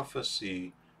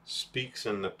prophecy speaks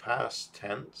in the past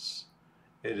tense,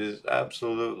 it is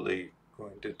absolutely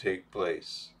going to take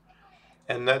place.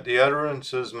 And that the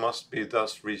utterances must be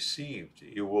thus received,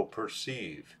 you will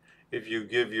perceive, if you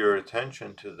give your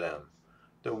attention to them.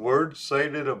 The words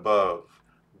cited above,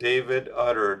 David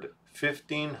uttered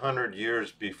 1,500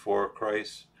 years before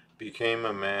Christ became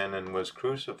a man and was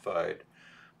crucified,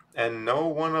 and no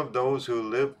one of those who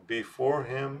lived before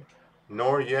him,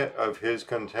 nor yet of his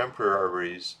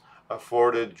contemporaries,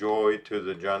 afforded joy to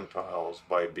the Gentiles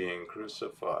by being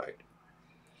crucified.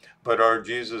 But our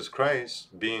Jesus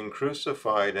Christ, being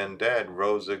crucified and dead,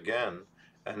 rose again,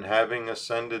 and having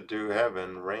ascended to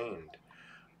heaven, reigned.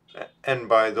 And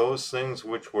by those things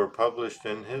which were published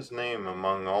in his name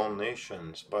among all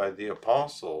nations by the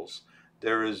apostles,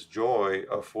 there is joy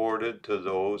afforded to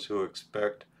those who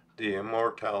expect the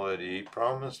immortality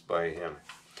promised by him.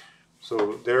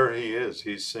 So there he is.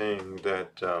 He's saying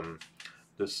that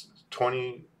this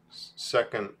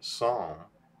 22nd Psalm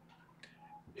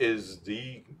is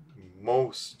the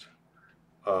most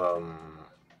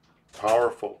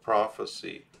powerful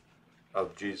prophecy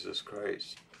of Jesus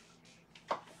Christ.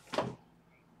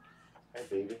 Hey,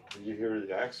 baby, did you hear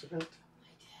the accident?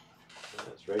 Yeah,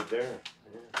 it's right there.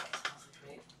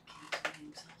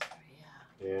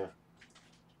 Yeah. Yeah.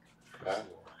 Bad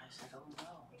one. I said, oh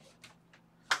no.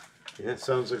 Yeah, it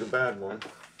sounds like a bad one.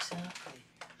 Exactly.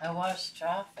 I watched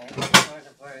traffic, sort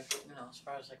of where, as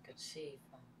far as I could see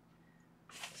from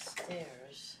the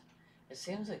stairs. It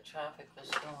seems like traffic was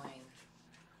going,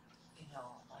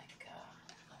 like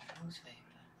on Kingsway,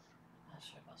 but I'm not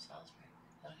sure about Salisbury.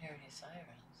 I don't hear any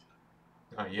sirens.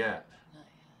 Not yet. Not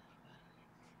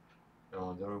yet.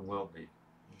 No, there will be.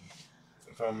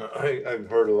 I've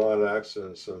heard a lot of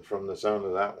accidents, and from the sound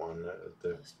of that one,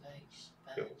 That's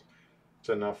bad. It's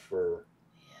enough for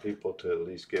people to at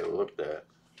least get looked at.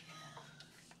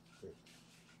 Yeah.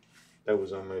 That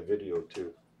was on my video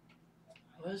too.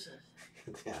 Was it?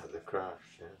 Yeah, the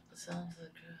crash. Yeah. The sound of the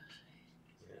crash.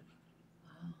 Yeah.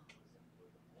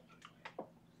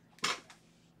 Wow.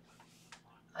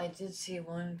 I did see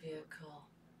one vehicle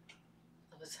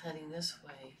that was heading this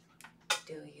way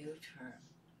do a U-turn.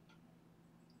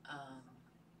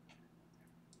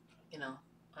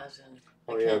 As in.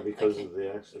 Oh yeah, because of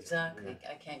the accident. Exactly.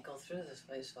 Yeah. I can't go through this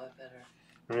way, so I better.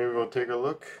 Maybe we'll take a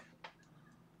look.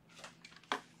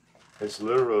 It's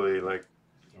literally like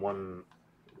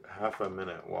half a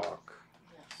minute walk.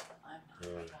 Yes, I'm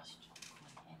not trust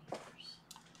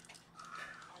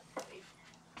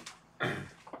going anywhere.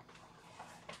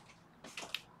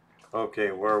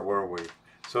 Okay, where were we?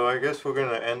 So I guess we're going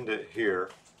to end it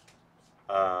here.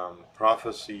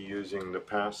 Prophecy using the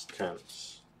past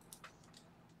tense.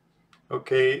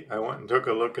 Okay, I went and took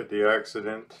a look at the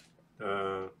accident.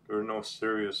 There were no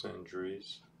serious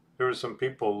injuries. There were some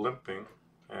people limping,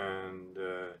 and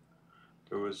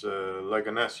there was like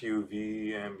an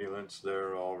SUV ambulance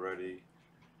there already.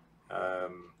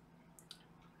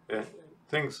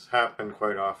 Things happen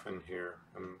quite often here.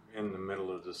 I'm in the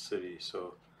middle of the city,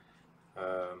 so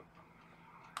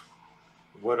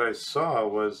what I saw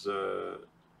was it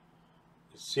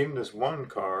seemed this one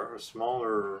car, a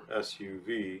smaller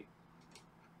SUV,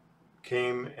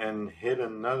 came and hit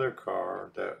another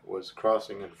car that was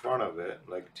crossing in front of it,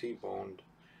 like T-boned,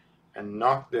 and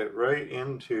knocked it right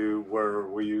into where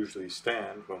we usually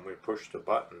stand when we push the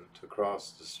button to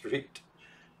cross the street.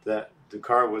 That the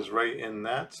car was right in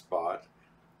that spot,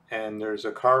 and there's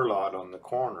a car lot on the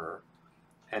corner,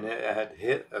 and it had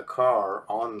hit a car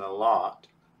on the lot,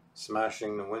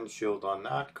 smashing the windshield on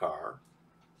that car,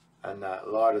 and that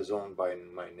lot is owned by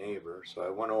my neighbor. So I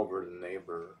went over to the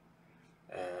neighbor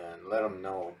and let him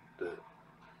know that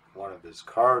one of his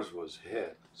cars was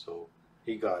hit, so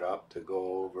he got up to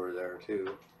go over there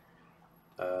too.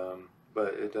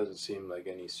 But it doesn't seem like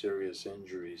any serious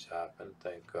injuries happened,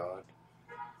 thank God.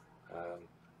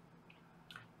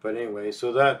 But anyway,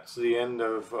 so that's the end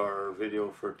of our video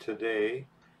for today.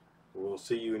 We'll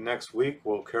see you next week.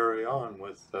 We'll carry on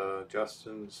with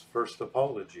Justin's first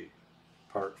apology,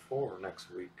 part 4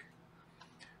 next week.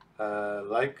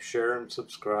 Like, share, and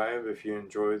subscribe if you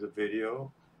enjoy the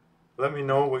video. Let me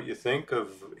know what you think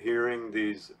of hearing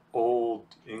these old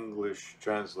English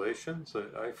translations.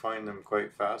 I find them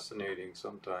quite fascinating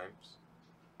sometimes.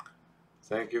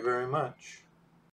 Thank you very much.